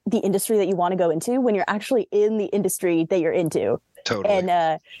about the industry that you want to go into when you're actually in the industry that you're into. Totally. And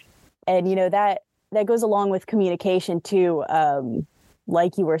that goes along with communication too.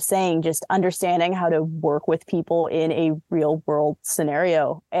 Like you were saying, just understanding how to work with people in a real world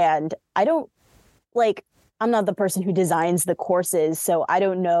scenario. And I'm not the person who designs the courses, so I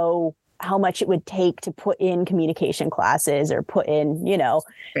don't know how much it would take to put in communication classes or put in,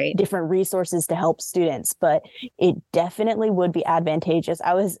 different resources to help students, but it definitely would be advantageous.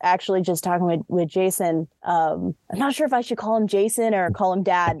 I was actually just talking with Jason. I'm not sure if I should call him Jason or call him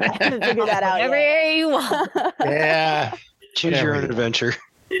Dad. I haven't figured that out Whatever yet. you want. Yeah. Choose your own adventure.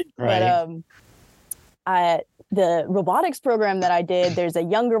 Right. But the robotics program that I did, there's a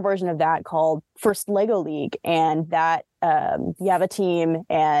younger version of that called First Lego League. And that you have a team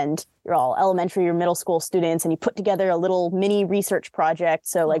and you're all elementary or middle school students and you put together a little mini research project.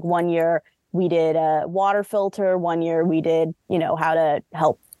 So like one year we did a water filter. One year we did, how to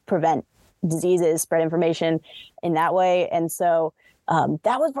help prevent diseases, spread information in that way. And so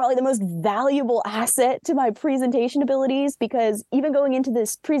that was probably the most valuable asset to my presentation abilities, because even going into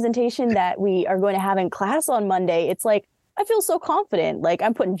this presentation that we are going to have in class on Monday, it's like, I feel so confident. Like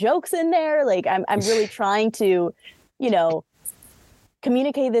I'm putting jokes in there. Like I'm really trying to,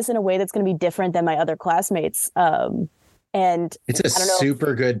 communicate this in a way that's going to be different than my other classmates. And it's a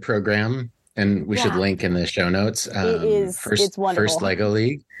super good program, and we should link in the show notes. It's wonderful. First Lego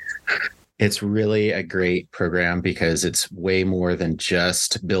League. It's really a great program because it's way more than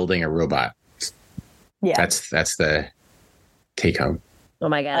just building a robot. Yeah. That's the take home. Oh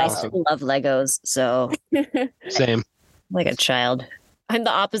my God. I still love Legos. So same. Like a child. I'm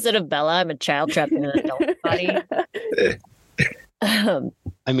the opposite of Bella. I'm a child trapped in an adult body.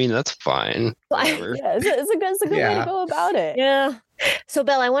 I mean, that's fine. It's a good way to go about it. Yeah. So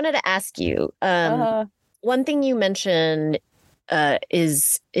Bella, I wanted to ask you, one thing you mentioned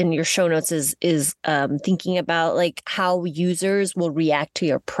is in your show notes is thinking about like how users will react to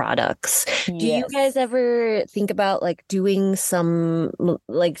your products. Yes. Do you guys ever think about like doing some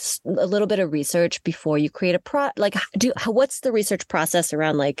like a little bit of research before you create a product? Like, what's the research process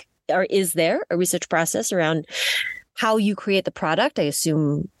around like, or is there a research process around how you create the product? I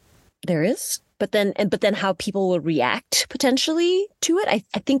assume there is, but then how people will react potentially to it.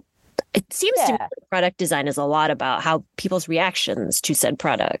 I think. It seems to me like product design is a lot about how people's reactions to said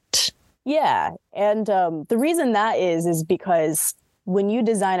product. Yeah. And the reason that is because when you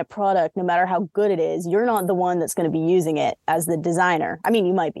design a product, no matter how good it is, you're not the one that's going to be using it as the designer. I mean,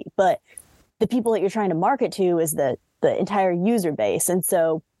 you might be, but the people that you're trying to market to is the entire user base. And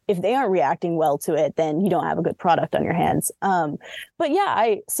so if they aren't reacting well to it, then you don't have a good product on your hands. But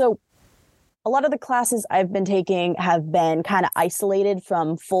yeah, a lot of the classes I've been taking have been kind of isolated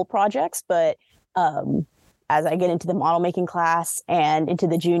from full projects, but as I get into the model making class and into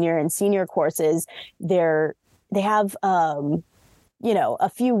the junior and senior courses, they have a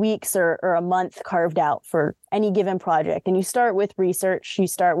few weeks or a month carved out for any given project. And you start with research, you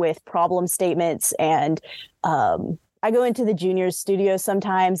start with problem statements, and I go into the juniors studio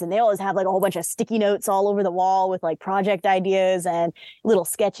sometimes and they always have like a whole bunch of sticky notes all over the wall with like project ideas and little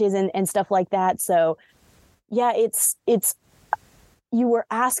sketches and stuff like that. So yeah, it's you were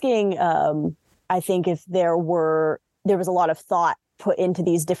asking, I think if there was a lot of thought put into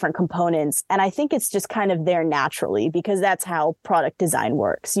these different components. And I think it's just kind of there naturally because that's how product design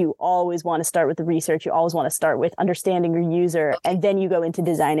works. You always want to start with the research. You always want to start with understanding your user, and then you go into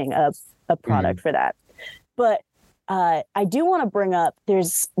designing a product for that. But I do want to bring up,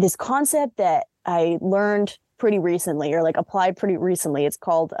 there's this concept that I learned pretty recently or like applied pretty recently. It's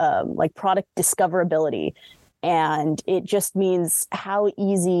called like product discoverability. And it just means how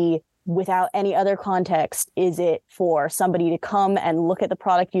easy, without any other context, is it for somebody to come and look at the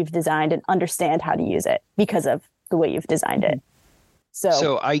product you've designed and understand how to use it because of the way you've designed it.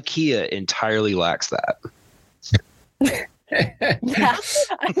 So IKEA entirely lacks that. Yeah.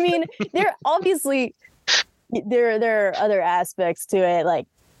 I mean, they're obviously... There are other aspects to it, like,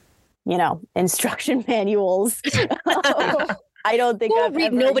 instruction manuals. I don't think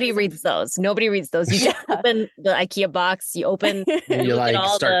nobody reads those. Nobody reads those. You just open the IKEA box, you open you like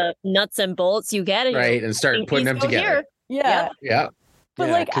all the nuts and bolts you get, and start putting them together. Yeah.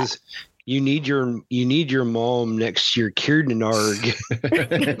 But because you need your mom next to your Kierdenarg.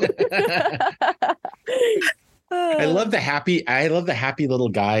 I love the happy little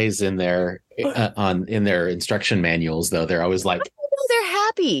guys in their in their instruction manuals, though. They're always like, they're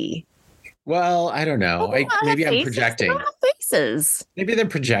happy. Well, I don't know. Maybe I'm projecting. Faces. Maybe they're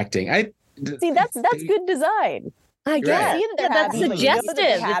projecting. See, that's good design. I guess that's suggestive.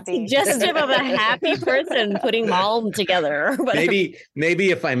 It's suggestive of a happy person putting mom together.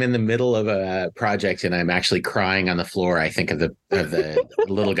 Maybe if I'm in the middle of a project and I'm actually crying on the floor, I think of the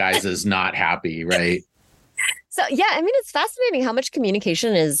little guys as not happy, right? So, yeah, I mean, it's fascinating how much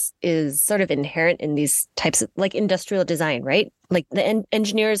communication is sort of inherent in these types of like industrial design, right? Like the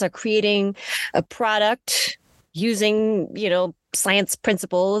engineers are creating a product using, science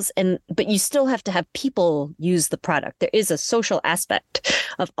principles, but you still have to have people use the product. There is a social aspect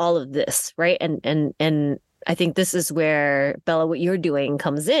of all of this, right? And I think this is where, Bella, what you're doing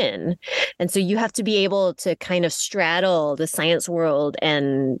comes in. And so you have to be able to kind of straddle the science world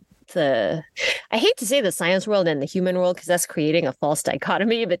and I hate to say the science world and the human world, because that's creating a false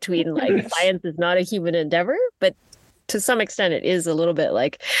dichotomy between like science is not a human endeavor, but to some extent it is a little bit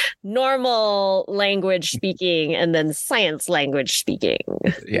like normal language speaking and then science language speaking.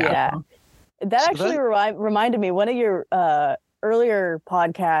 Yeah. That actually reminded me, one of your earlier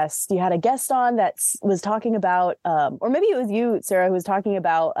podcasts, you had a guest on that was talking about, or maybe it was you, Sarah, who was talking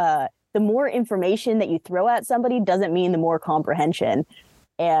about the more information that you throw at somebody doesn't mean the more comprehension.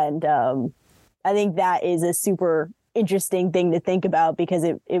 And I think that is a super interesting thing to think about, because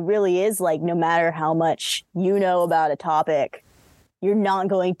it really is like, no matter how much you know about a topic, you're not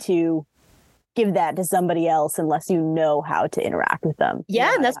going to give that to somebody else unless you know how to interact with them.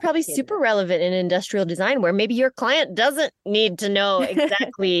 Yeah, and that's probably super relevant in industrial design, where maybe your client doesn't need to know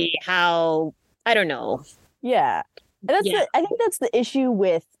exactly how, I don't know. Yeah. And I think that's the issue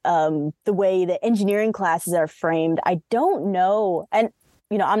with the way the engineering classes are framed. I don't know. And,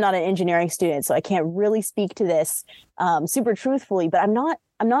 I'm not an engineering student, so I can't really speak to this super truthfully, but I'm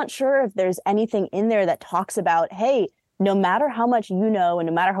not sure if there's anything in there that talks about, hey, no matter how much you know and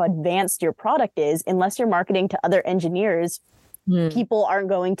no matter how advanced your product is, unless you're marketing to other engineers, people aren't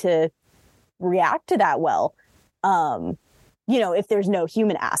going to react to that well, if there's no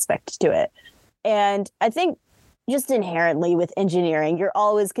human aspect to it. And I think just inherently with engineering, you're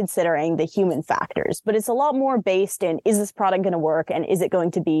always considering the human factors, but it's a lot more based in, is this product going to work and is it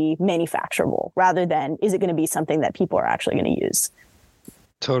going to be manufacturable, rather than is it going to be something that people are actually going to use?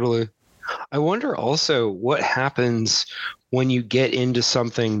 Totally. I wonder also what happens when you get into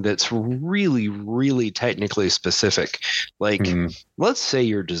something that's really, really technically specific. Like, let's say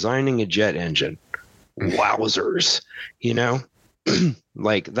you're designing a jet engine. Wowzers,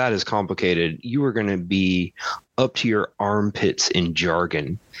 like that is complicated. You are going to be up to your armpits in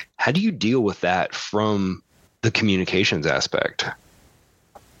jargon. How do you deal with that from the communications aspect?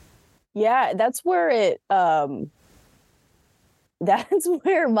 Yeah, that's where that's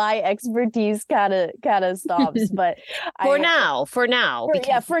where my expertise kind of stops. But for now, for now,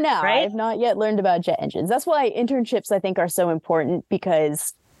 right? I've not yet learned about jet engines. That's why internships, I think, are so important,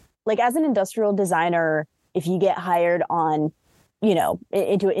 because like as an industrial designer, if you get hired on,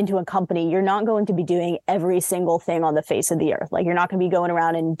 into a company, you're not going to be doing every single thing on the face of the earth. Like, you're not going to be going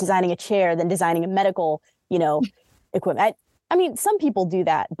around and designing a chair, then designing a medical, equipment. I mean, some people do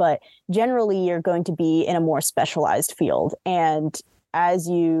that, but generally you're going to be in a more specialized field. And as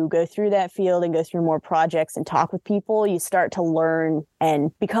you go through that field and go through more projects and talk with people, you start to learn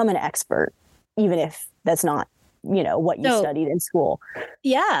and become an expert, even if that's not, what you studied in school.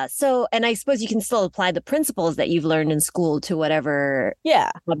 Yeah. So, and I suppose you can still apply the principles that you've learned in school to whatever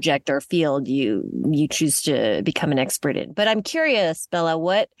subject or field you choose to become an expert in. But I'm curious, Bella,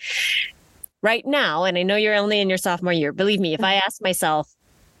 what right now, and I know you're only in your sophomore year, believe me, if I asked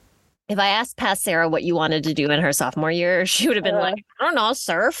past Sarah what you wanted to do in her sophomore year, she would have been like, I don't know,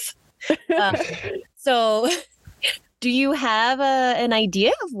 surf. So do you have an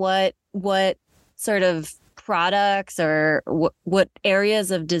idea of what sort of products or what areas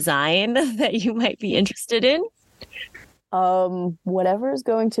of design that you might be interested in? Whatever is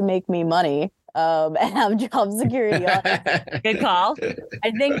going to make me money and have job security on it. Good call.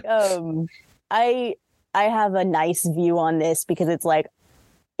 I think I have a nice view on this, because it's like,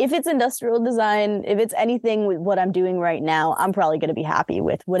 if it's industrial design, if it's anything with what I'm doing right now, I'm probably going to be happy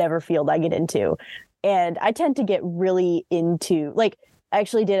with whatever field I get into. And I tend to get really into, like, I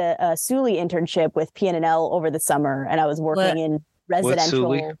actually did a Sully internship with PNNL over the summer, and I was working in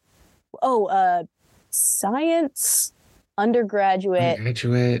residential. Science undergraduate.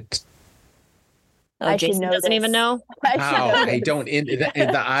 Oh, Jason doesn't even know. I don't.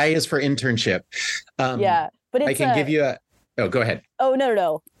 The I is for internship. But I can give you a. Oh, go ahead. Oh,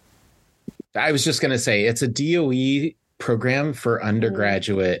 no. I was just going to say it's a DOE program for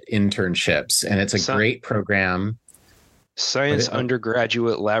undergraduate internships, and it's a great program. Science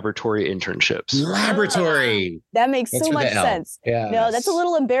undergraduate laboratory internships. Laboratory. That makes so much sense. Yeah. No, that's a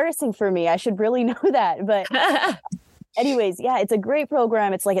little embarrassing for me. I should really know that. But anyways, yeah, it's a great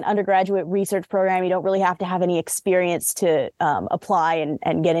program. It's like an undergraduate research program. You don't really have to have any experience to apply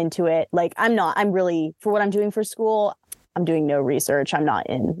and get into it. Like, I'm really, for what I'm doing for school, I'm doing no research. I'm not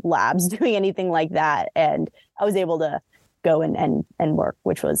in labs doing anything like that. And I was able to go and work,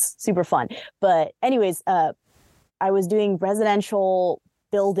 which was super fun. But anyways, I was doing residential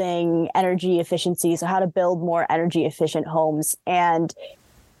building energy efficiency. So how to build more energy efficient homes. And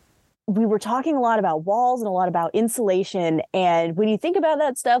we were talking a lot about walls and a lot about insulation. And when you think about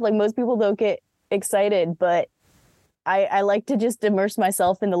that stuff, like, most people don't get excited, but I like to just immerse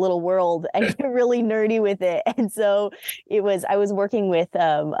myself in the little world and get really nerdy with it. And so I was working with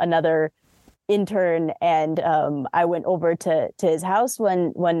another intern, and I went over to his house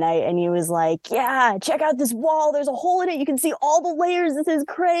one night, and he was like, yeah, check out this wall, there's a hole in it, you can see all the layers, this is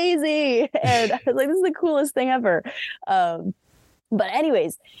crazy. And I was like, this is the coolest thing ever. But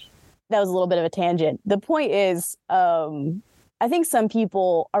anyways, that was a little bit of a tangent. The point is, I think some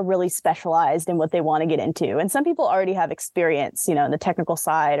people are really specialized in what they want to get into, and some people already have experience, in the technical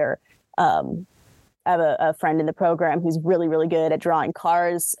side, or I have a friend in the program who's really, really good at drawing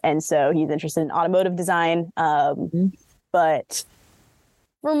cars. And so he's interested in automotive design. But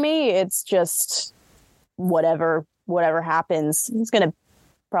for me, it's just whatever happens. It's going to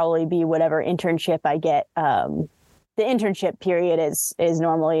probably be whatever internship I get. The internship period is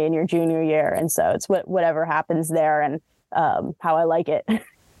normally in your junior year. And so it's whatever happens there, and how I like it.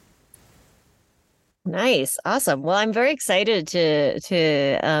 Nice. Awesome. Well, I'm very excited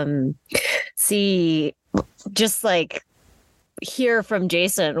to see, just like hear from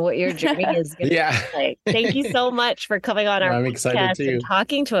Jason what your journey is going to be like. Thank you so much for coming on our podcast and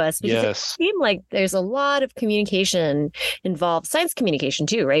talking to us, because it seemed like there's a lot of communication involved, science communication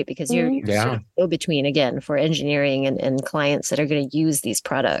too, right? Because you're sort of go between, again, for engineering and clients that are going to use these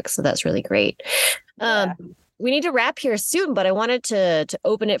products. So that's really great. We need to wrap here soon, but I wanted to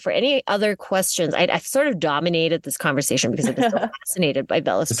open it for any other questions. I've sort of dominated this conversation because I've been so fascinated by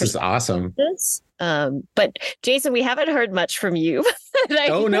Bella's. This is awesome. But Jason, we haven't heard much from you.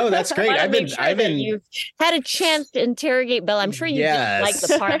 Oh no, that's great. I've been. You've had a chance to interrogate Bella. I'm sure you didn't like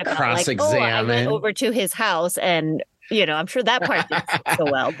the part about I went over to his house and. I'm sure that part didn't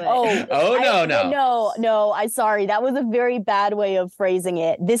go well. But... No. I'm sorry. That was a very bad way of phrasing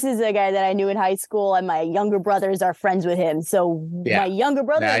it. This is a guy that I knew in high school, and my younger brothers are friends with him. So my younger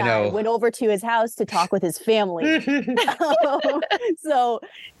brother and I went over to his house to talk with his family. So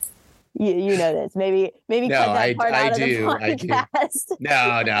you know this. Maybe cut that part out of the podcast.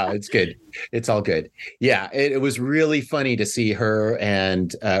 No, it's good. It's all good. Yeah, it was really funny to see her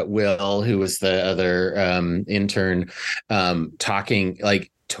and Will, who was the other intern, talking, like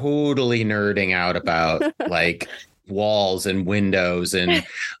totally nerding out about like walls and windows and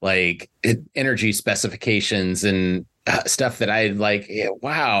like energy specifications and stuff that I like.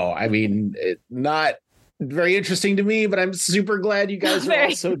 Wow. I mean, not very interesting to me, but I'm super glad you guys are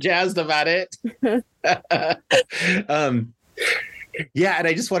all so jazzed about it. Yeah, and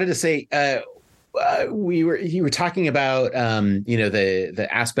I just wanted to say, you were talking about the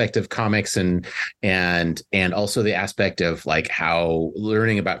aspect of comics and also the aspect of like how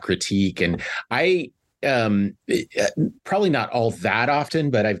learning about critique, and I probably not all that often,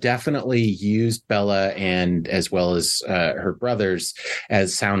 but I've definitely used Bella and as well as her brothers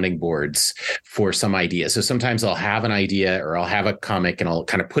as sounding boards for some ideas. So sometimes I'll have an idea or I'll have a comic and I'll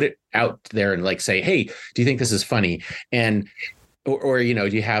kind of put it out there and like say, hey, do you think this is funny? And or do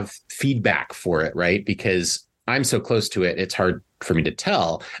you have feedback for it, right? Because I'm so close to it, it's hard for me to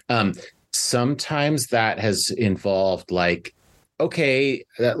tell. Sometimes that has involved like, okay,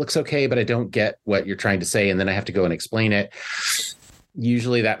 that looks okay, but I don't get what you're trying to say. And then I have to go and explain it.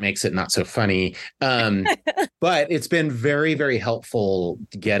 Usually that makes it not so funny. But it's been very, very helpful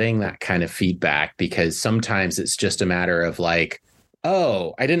getting that kind of feedback, because sometimes it's just a matter of like,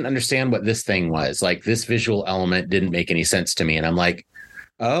 oh, I didn't understand what this thing was. Like this visual element didn't make any sense to me. And I'm like,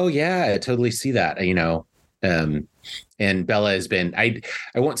 oh yeah, I totally see that, and Bella has been, I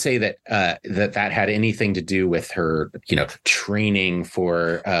won't say that that had anything to do with her, training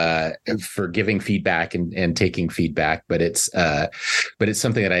for giving feedback and taking feedback, but it's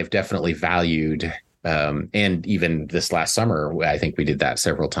something that I've definitely valued. And even this last summer, I think we did that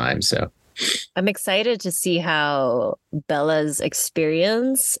several times. So I'm excited to see how Bella's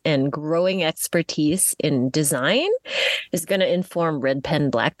experience and growing expertise in design is going to inform Red Pen,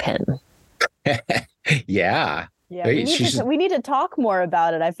 Black Pen. Yeah, we need to talk more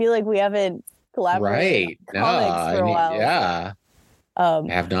about it. I feel like we haven't collaborated on comics for a while. Yeah. I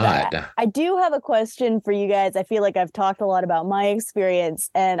have not. I do have a question for you guys. I feel like I've talked a lot about my experience,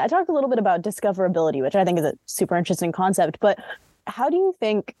 and I talked a little bit about discoverability, which I think is a super interesting concept. But how do you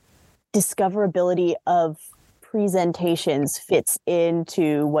think discoverability of presentations fits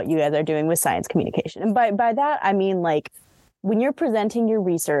into what you guys are doing with science communication? And by that, I mean, like, when you're presenting your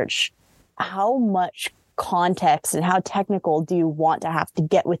research, how much context and how technical do you want to have to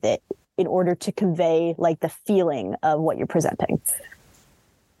get with it in order to convey like the feeling of what you're presenting?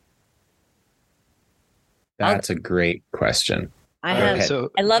 That's a great question.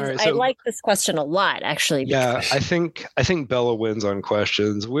 I like this question a lot, actually. Yeah, I think Bella wins on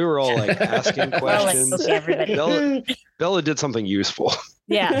questions. We were all like asking questions. Okay, everybody. Bella did something useful.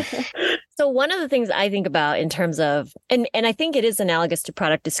 Yeah. So one of the things I think about in terms of, and I think it is analogous to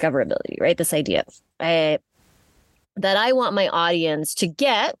product discoverability, right? This idea that I want my audience to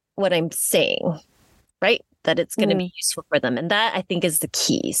get what I'm saying, right? That it's going to be useful for them. And that I think is the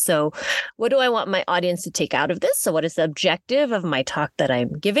key. So what do I want my audience to take out of this? So what is the objective of my talk that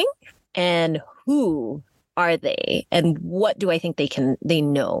I'm giving? And who are they? And what do I think they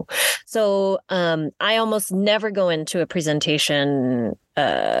know? So I almost never go into a presentation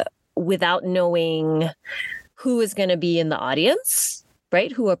without knowing who is going to be in the audience,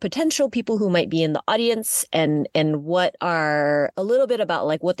 right? Who are potential people who might be in the audience, and what are a little bit about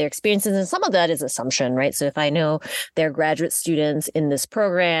like what their experiences. And some of that is assumption, right? So if I know they're graduate students in this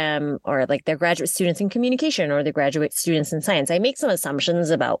program, or like they're graduate students in communication, or they're graduate students in science, I make some assumptions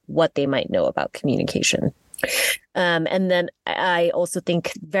about what they might know about communication. And then I also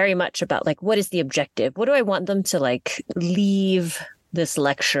think very much about like, what is the objective? What do I want them to like leave this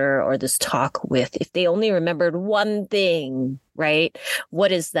lecture or this talk with? If they only remembered one thing, right?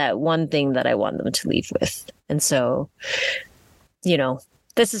 What is that one thing that I want them to leave with? And so,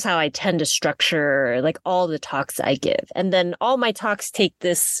 this is how I tend to structure like all the talks I give. And then all my talks take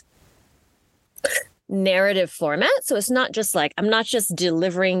this narrative format. So it's not just like, I'm not just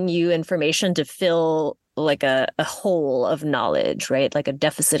delivering you information to fill like a hole of knowledge, right? Like a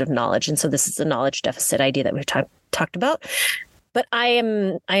deficit of knowledge. And so this is the knowledge deficit idea that we've talked about. But I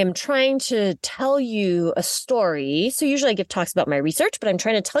am trying to tell you a story. So usually I give talks about my research, but I'm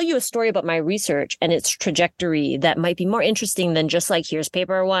trying to tell you a story about my research and its trajectory that might be more interesting than just like, here's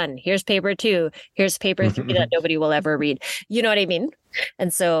paper 1, here's paper 2, here's paper 3 that nobody will ever read. You know what I mean?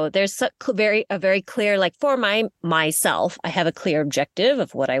 And so there's a very clear, like for myself, I have a clear objective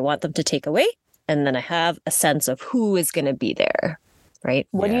of what I want them to take away. And then I have a sense of who is going to be there, right?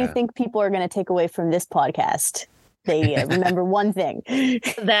 What do you think people are going to take away from this podcast? They remember one thing.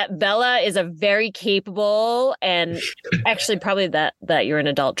 That Bella is a very capable, and actually probably that you're an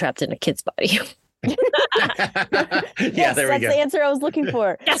adult trapped in a kid's body. Yes, there we that's go. the answer I was looking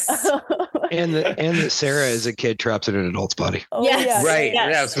for. Yes. And that Sara is a kid trapped in an adult's body. Oh, Yes. yeah. Right. Yes.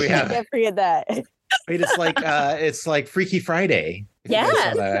 Yes, we have. Can't forget that. Wait, it's like Freaky Friday.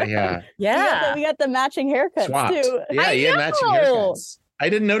 Yes. Yeah. Yeah. We got the matching haircuts Swapped. too. Yeah, I you had matching know. haircuts. I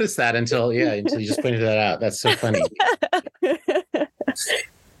didn't notice that until you just pointed that out. That's so funny.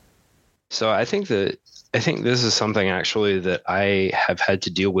 So I think this is something actually that I have had to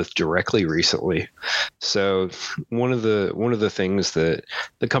deal with directly recently. So one of the things that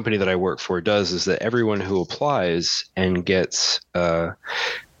the company that I work for does is that everyone who applies and gets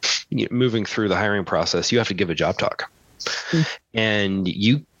moving through the hiring process, you have to give a job talk. And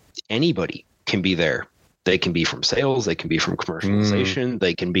anybody can be there. They can be from sales, they can be from commercialization,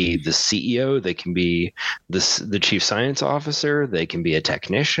 they can be the CEO, they can be the chief science officer, they can be a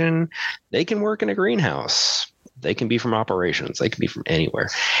technician, they can work in a greenhouse, they can be from operations, they can be from anywhere.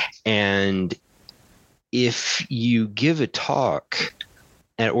 And if you give a talk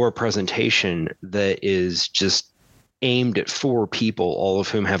or a presentation that is just aimed at 4 people, all of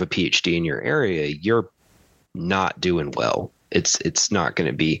whom have a PhD in your area, you're not doing well. It's not going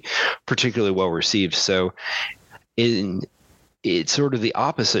to be particularly well received. So it's sort of the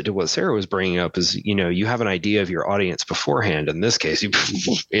opposite to what Sara was bringing up is, you have an idea of your audience beforehand. In this case,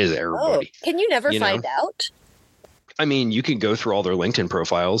 is everybody. Oh, can you never find out? I mean, you can go through all their LinkedIn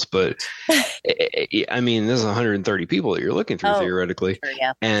profiles, but I mean, there's 130 people that you're looking through theoretically. Sure,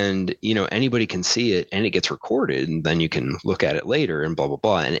 yeah. And, anybody can see it and it gets recorded and then you can look at it later and blah, blah,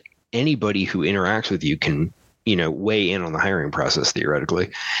 blah. And anybody who interacts with you can, weigh in on the hiring process theoretically.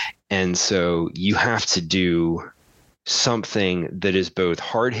 And so you have to do something that is both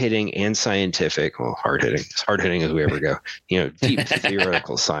hard hitting and scientific. Well, hard hitting as we ever go, deep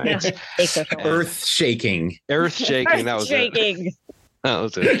theoretical science. Earth shaking. That was it. That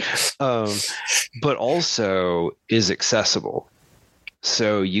was it. But also is accessible.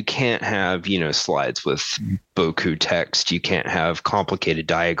 So you can't have, slides with beaucoup text. You can't have complicated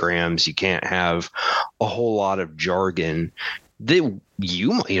diagrams. You can't have a whole lot of jargon that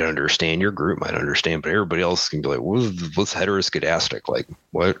you might understand, your group might understand, but everybody else can be like, what's heteroscedastic? Like,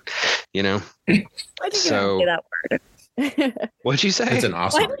 what? Why did you say that word? What'd you say? It's an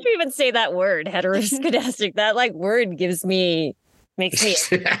awesome Why did you even say that word, heteroscedastic? That word gives me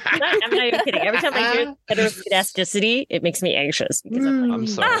makes me. I'm not even kidding. Every time I hear heteroscedasticity, it makes me anxious because I'm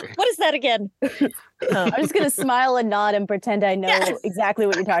sorry. what is that again? I'm just gonna smile and nod and pretend I know exactly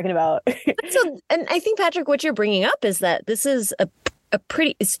what you're talking about. So, and I think, Patrick, what you're bringing up is that this is a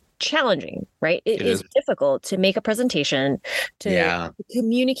pretty it's challenging, right? It is difficult to make a presentation, to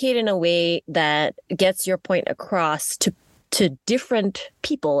communicate in a way that gets your point across to different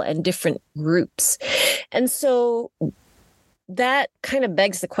people and different groups. And so that kind of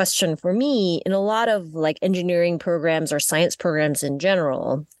begs the question for me in a lot of like engineering programs or science programs in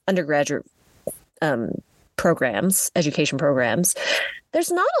general, undergraduate programs, education programs,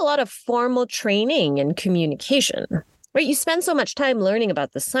 there's not a lot of formal training in communication. Right. You spend so much time learning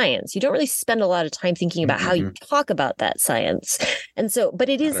about the science. You don't really spend a lot of time thinking about how you talk about that science. And so, but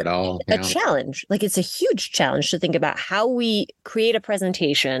it is a challenge. Like it's a huge challenge to think about how we create a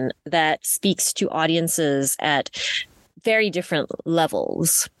presentation that speaks to audiences at very different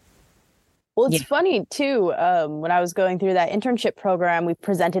levels. Well, it's funny, too. When I was going through that internship program, we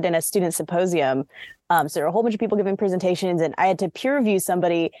presented in a student symposium. So there were a whole bunch of people giving presentations, and I had to peer review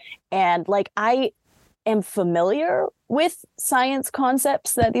somebody. And like I am familiar with science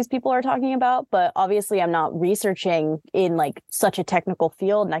concepts that these people are talking about, but obviously I'm not researching in like such a technical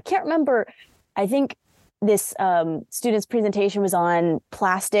field. And I can't remember, I think this student's presentation was on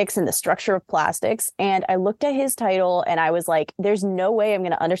plastics and the structure of plastics. And I looked at his title and I was like, there's no way I'm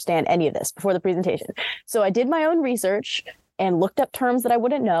going to understand any of this before the presentation. So I did my own research and looked up terms that I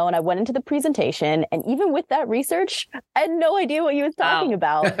wouldn't know. And I went into the presentation. And even with that research, I had no idea what he was talking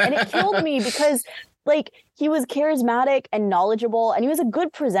about. And it killed me because like he was charismatic and knowledgeable and he was a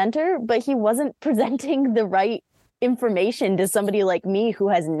good presenter, but he wasn't presenting the right information to somebody like me who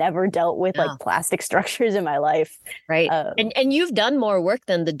has never dealt with like plastic structures in my life. Right. And you've done more work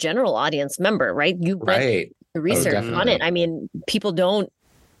than the general audience member, right? You've read the research on it. I mean, people don't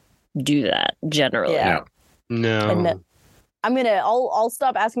do that generally. Yeah. No. And I'll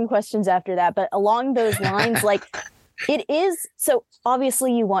stop asking questions after that. But along those lines, like it is, so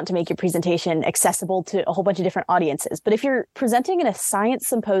obviously you want to make your presentation accessible to a whole bunch of different audiences. But if you're presenting in a science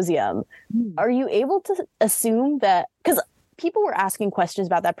symposium, are you able to assume that, because people were asking questions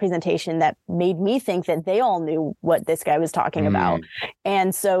about that presentation that made me think that they all knew what this guy was talking about.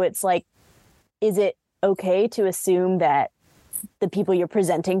 And so it's like, is it okay to assume that the people you're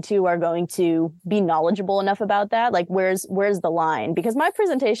presenting to are going to be knowledgeable enough about that? Like, where's the line? Because my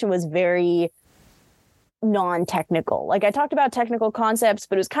presentation was very non-technical. Like I talked about technical concepts,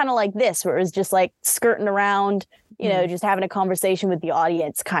 but it was kind of like this, where it was just like skirting around, you know, just having a conversation with the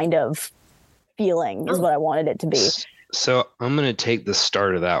audience kind of feeling is what I wanted it to be. So I'm going to take the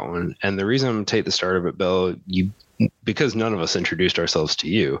start of that one. And the reason I'm going to take the start of it, Bella, because none of us introduced ourselves to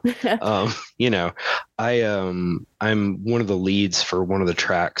you, you know, I'm one of the leads for one of the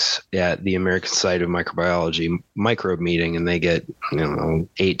tracks at the American Society of Microbiology microbe meeting, and they get,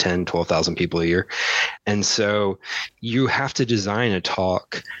 8, 10, 12,000 people a year. And so you have to design a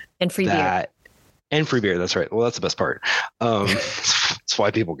talk and free beer. And free beer. That's right. Well, that's the best part. That's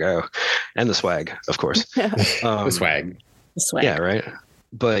why people go. And the swag, of course. The swag. Yeah, right.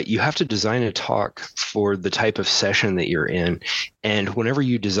 But you have to design a talk for the type of session that you're in. And whenever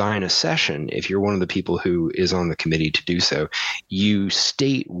you design a session, if you're one of the people who is on the committee to do so, you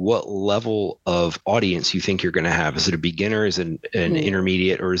state what level of audience you think you're going to have. Is it a beginner, is it an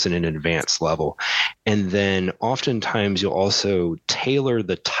intermediate, or is it an advanced level? And then oftentimes you'll also tailor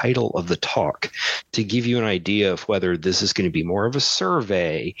the title of the talk to give you an idea of whether this is going to be more of a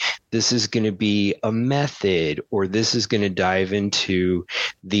survey, this is going to be a method, or this is going to dive into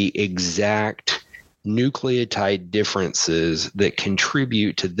the exact nucleotide differences that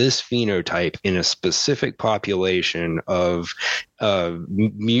contribute to this phenotype in a specific population of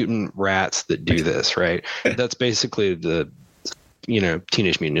mutant rats that do this, right? That's basically the,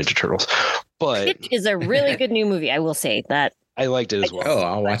 Teenage Mutant Ninja Turtles. But it is a really good new movie. I will say that. I liked it as well. Oh,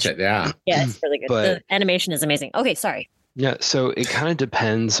 I'll watch it. Yeah. Yeah, it's really good. The animation is amazing. Okay, sorry. Yeah, so it kind of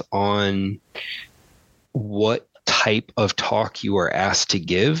depends on what type of talk you are asked to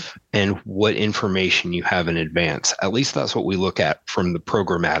give and what information you have in advance. At least that's what we look at from the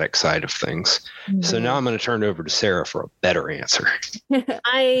programmatic side of things. Mm-hmm. So now I'm going to turn it over to Sara for a better answer.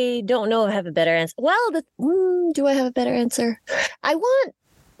 I don't know if I have a better answer. Well, do I have a better answer?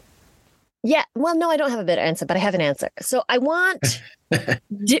 No, I don't have a better answer, but I have an answer. So I want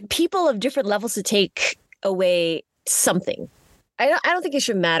people of different levels to take away something. I don't think it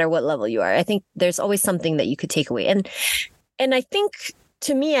should matter what level you are. I think there's always something that you could take away. And I think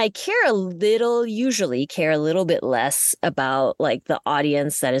to me, I usually care a little bit less about like the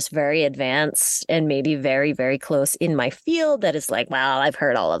audience that is very advanced and maybe very, very close in my field that is like, well, I've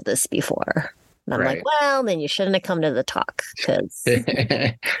heard all of this before. And I'm like, well, then you shouldn't have come to the talk because.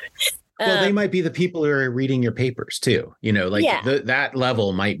 Well, they might be the people who are reading your papers too. Like that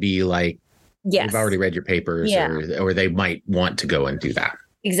level might be like, they've already read your papers, or they might want to go and do that.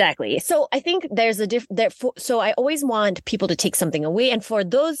 Exactly. So I think there's a so I always want people to take something away. And for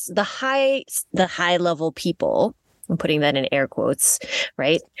the high level people, I'm putting that in air quotes,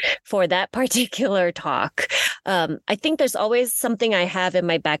 right? For that particular talk, I think there's always something I have in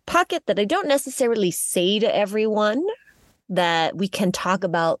my back pocket that I don't necessarily say to everyone that we can talk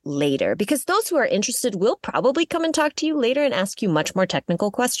about later, because those who are interested will probably come and talk to you later and ask you much more technical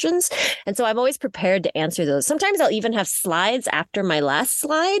questions. And so I'm always prepared to answer those. Sometimes I'll even have slides after my last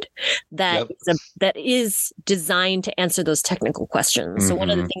slide that is designed to answer those technical questions. So one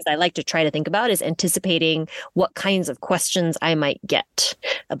of the things I like to try to think about is anticipating what kinds of questions I might get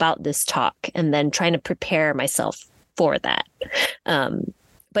about this talk and then trying to prepare myself for that.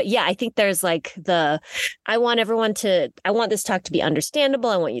 But yeah, I think there's like I want this talk to be understandable.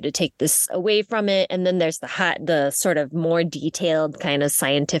 I want you to take this away from it. And then there's the sort of more detailed kind of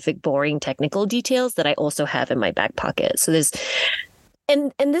scientific, boring technical details that I also have in my back pocket. So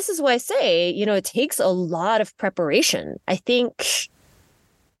and this is why I say, it takes a lot of preparation. I think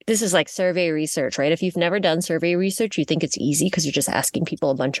this is like survey research, right? If you've never done survey research, you think it's easy because you're just asking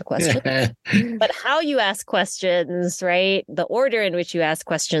people a bunch of questions. But how you ask questions, right? The order in which you ask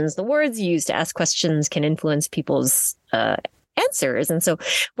questions, the words you use to ask questions can influence people's answers. And so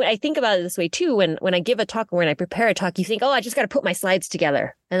when I think about it this way too, when I give a talk or when I prepare a talk, you think, oh, I just got to put my slides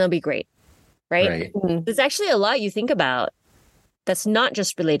together and they'll be great, right? There's actually a lot you think about that's not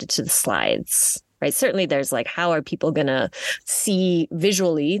just related to the slides. Right. Certainly there's like, how are people going to see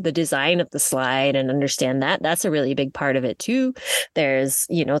visually the design of the slide and understand that? That's a really big part of it, too. There's,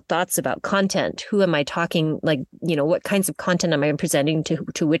 thoughts about content. Who am I talking? Like, what kinds of content am I presenting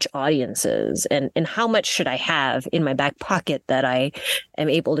to which audiences? And how much should I have in my back pocket that I am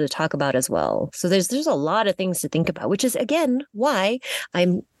able to talk about as well? So there's a lot of things to think about, which is, again, why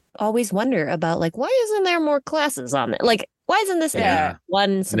I'm always wonder about like, why isn't there more classes on it? Like, why isn't this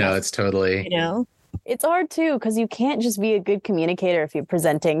one semester? No, it's totally, It's hard too, because you can't just be a good communicator if you're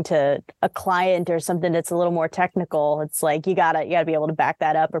presenting to a client or something that's a little more technical. It's like you gotta be able to back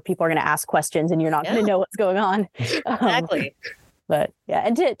that up, or people are gonna ask questions and you're not gonna know what's going on. Exactly. But yeah,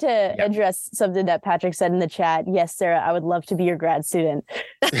 and to address something that Patrick said in the chat, yes, Sarah, I would love to be your grad student.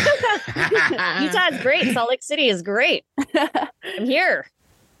 Utah is great. Salt Lake City is great. I'm here.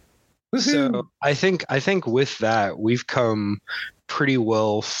 So I think with that, we've come pretty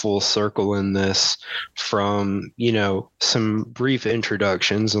well full circle in this from, some brief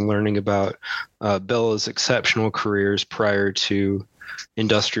introductions and learning about Bella's exceptional careers prior to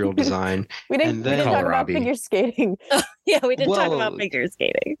industrial design. we didn't talk about figure skating. We didn't talk about figure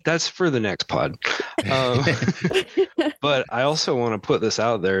skating. That's for the next pod. But I also want to put this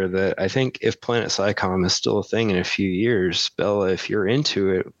out there that I think if Planet SciComm is still a thing in a few years, Bella, if you're into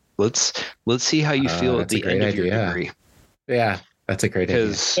it, let's see how you feel at the end of your degree. Yeah, that's a great idea.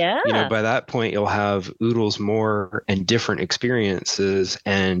 Because by that point you'll have oodles more and different experiences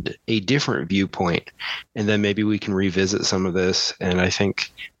and a different viewpoint, and then maybe we can revisit some of this. And I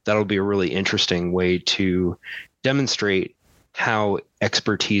think that'll be a really interesting way to demonstrate how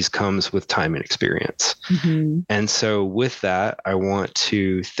expertise comes with time and experience. And so with that, I want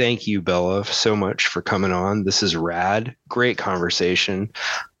to thank you, Bella, so much for coming on. This is rad. Great conversation.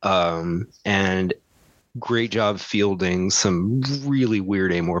 And great job fielding some really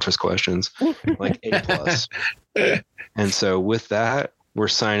weird amorphous questions, like A+. And so with that, we're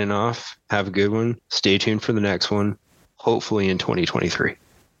signing off. Have a good one. Stay tuned for the next one, hopefully in 2023.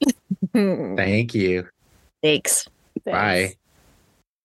 Thank you. Thanks. Bye.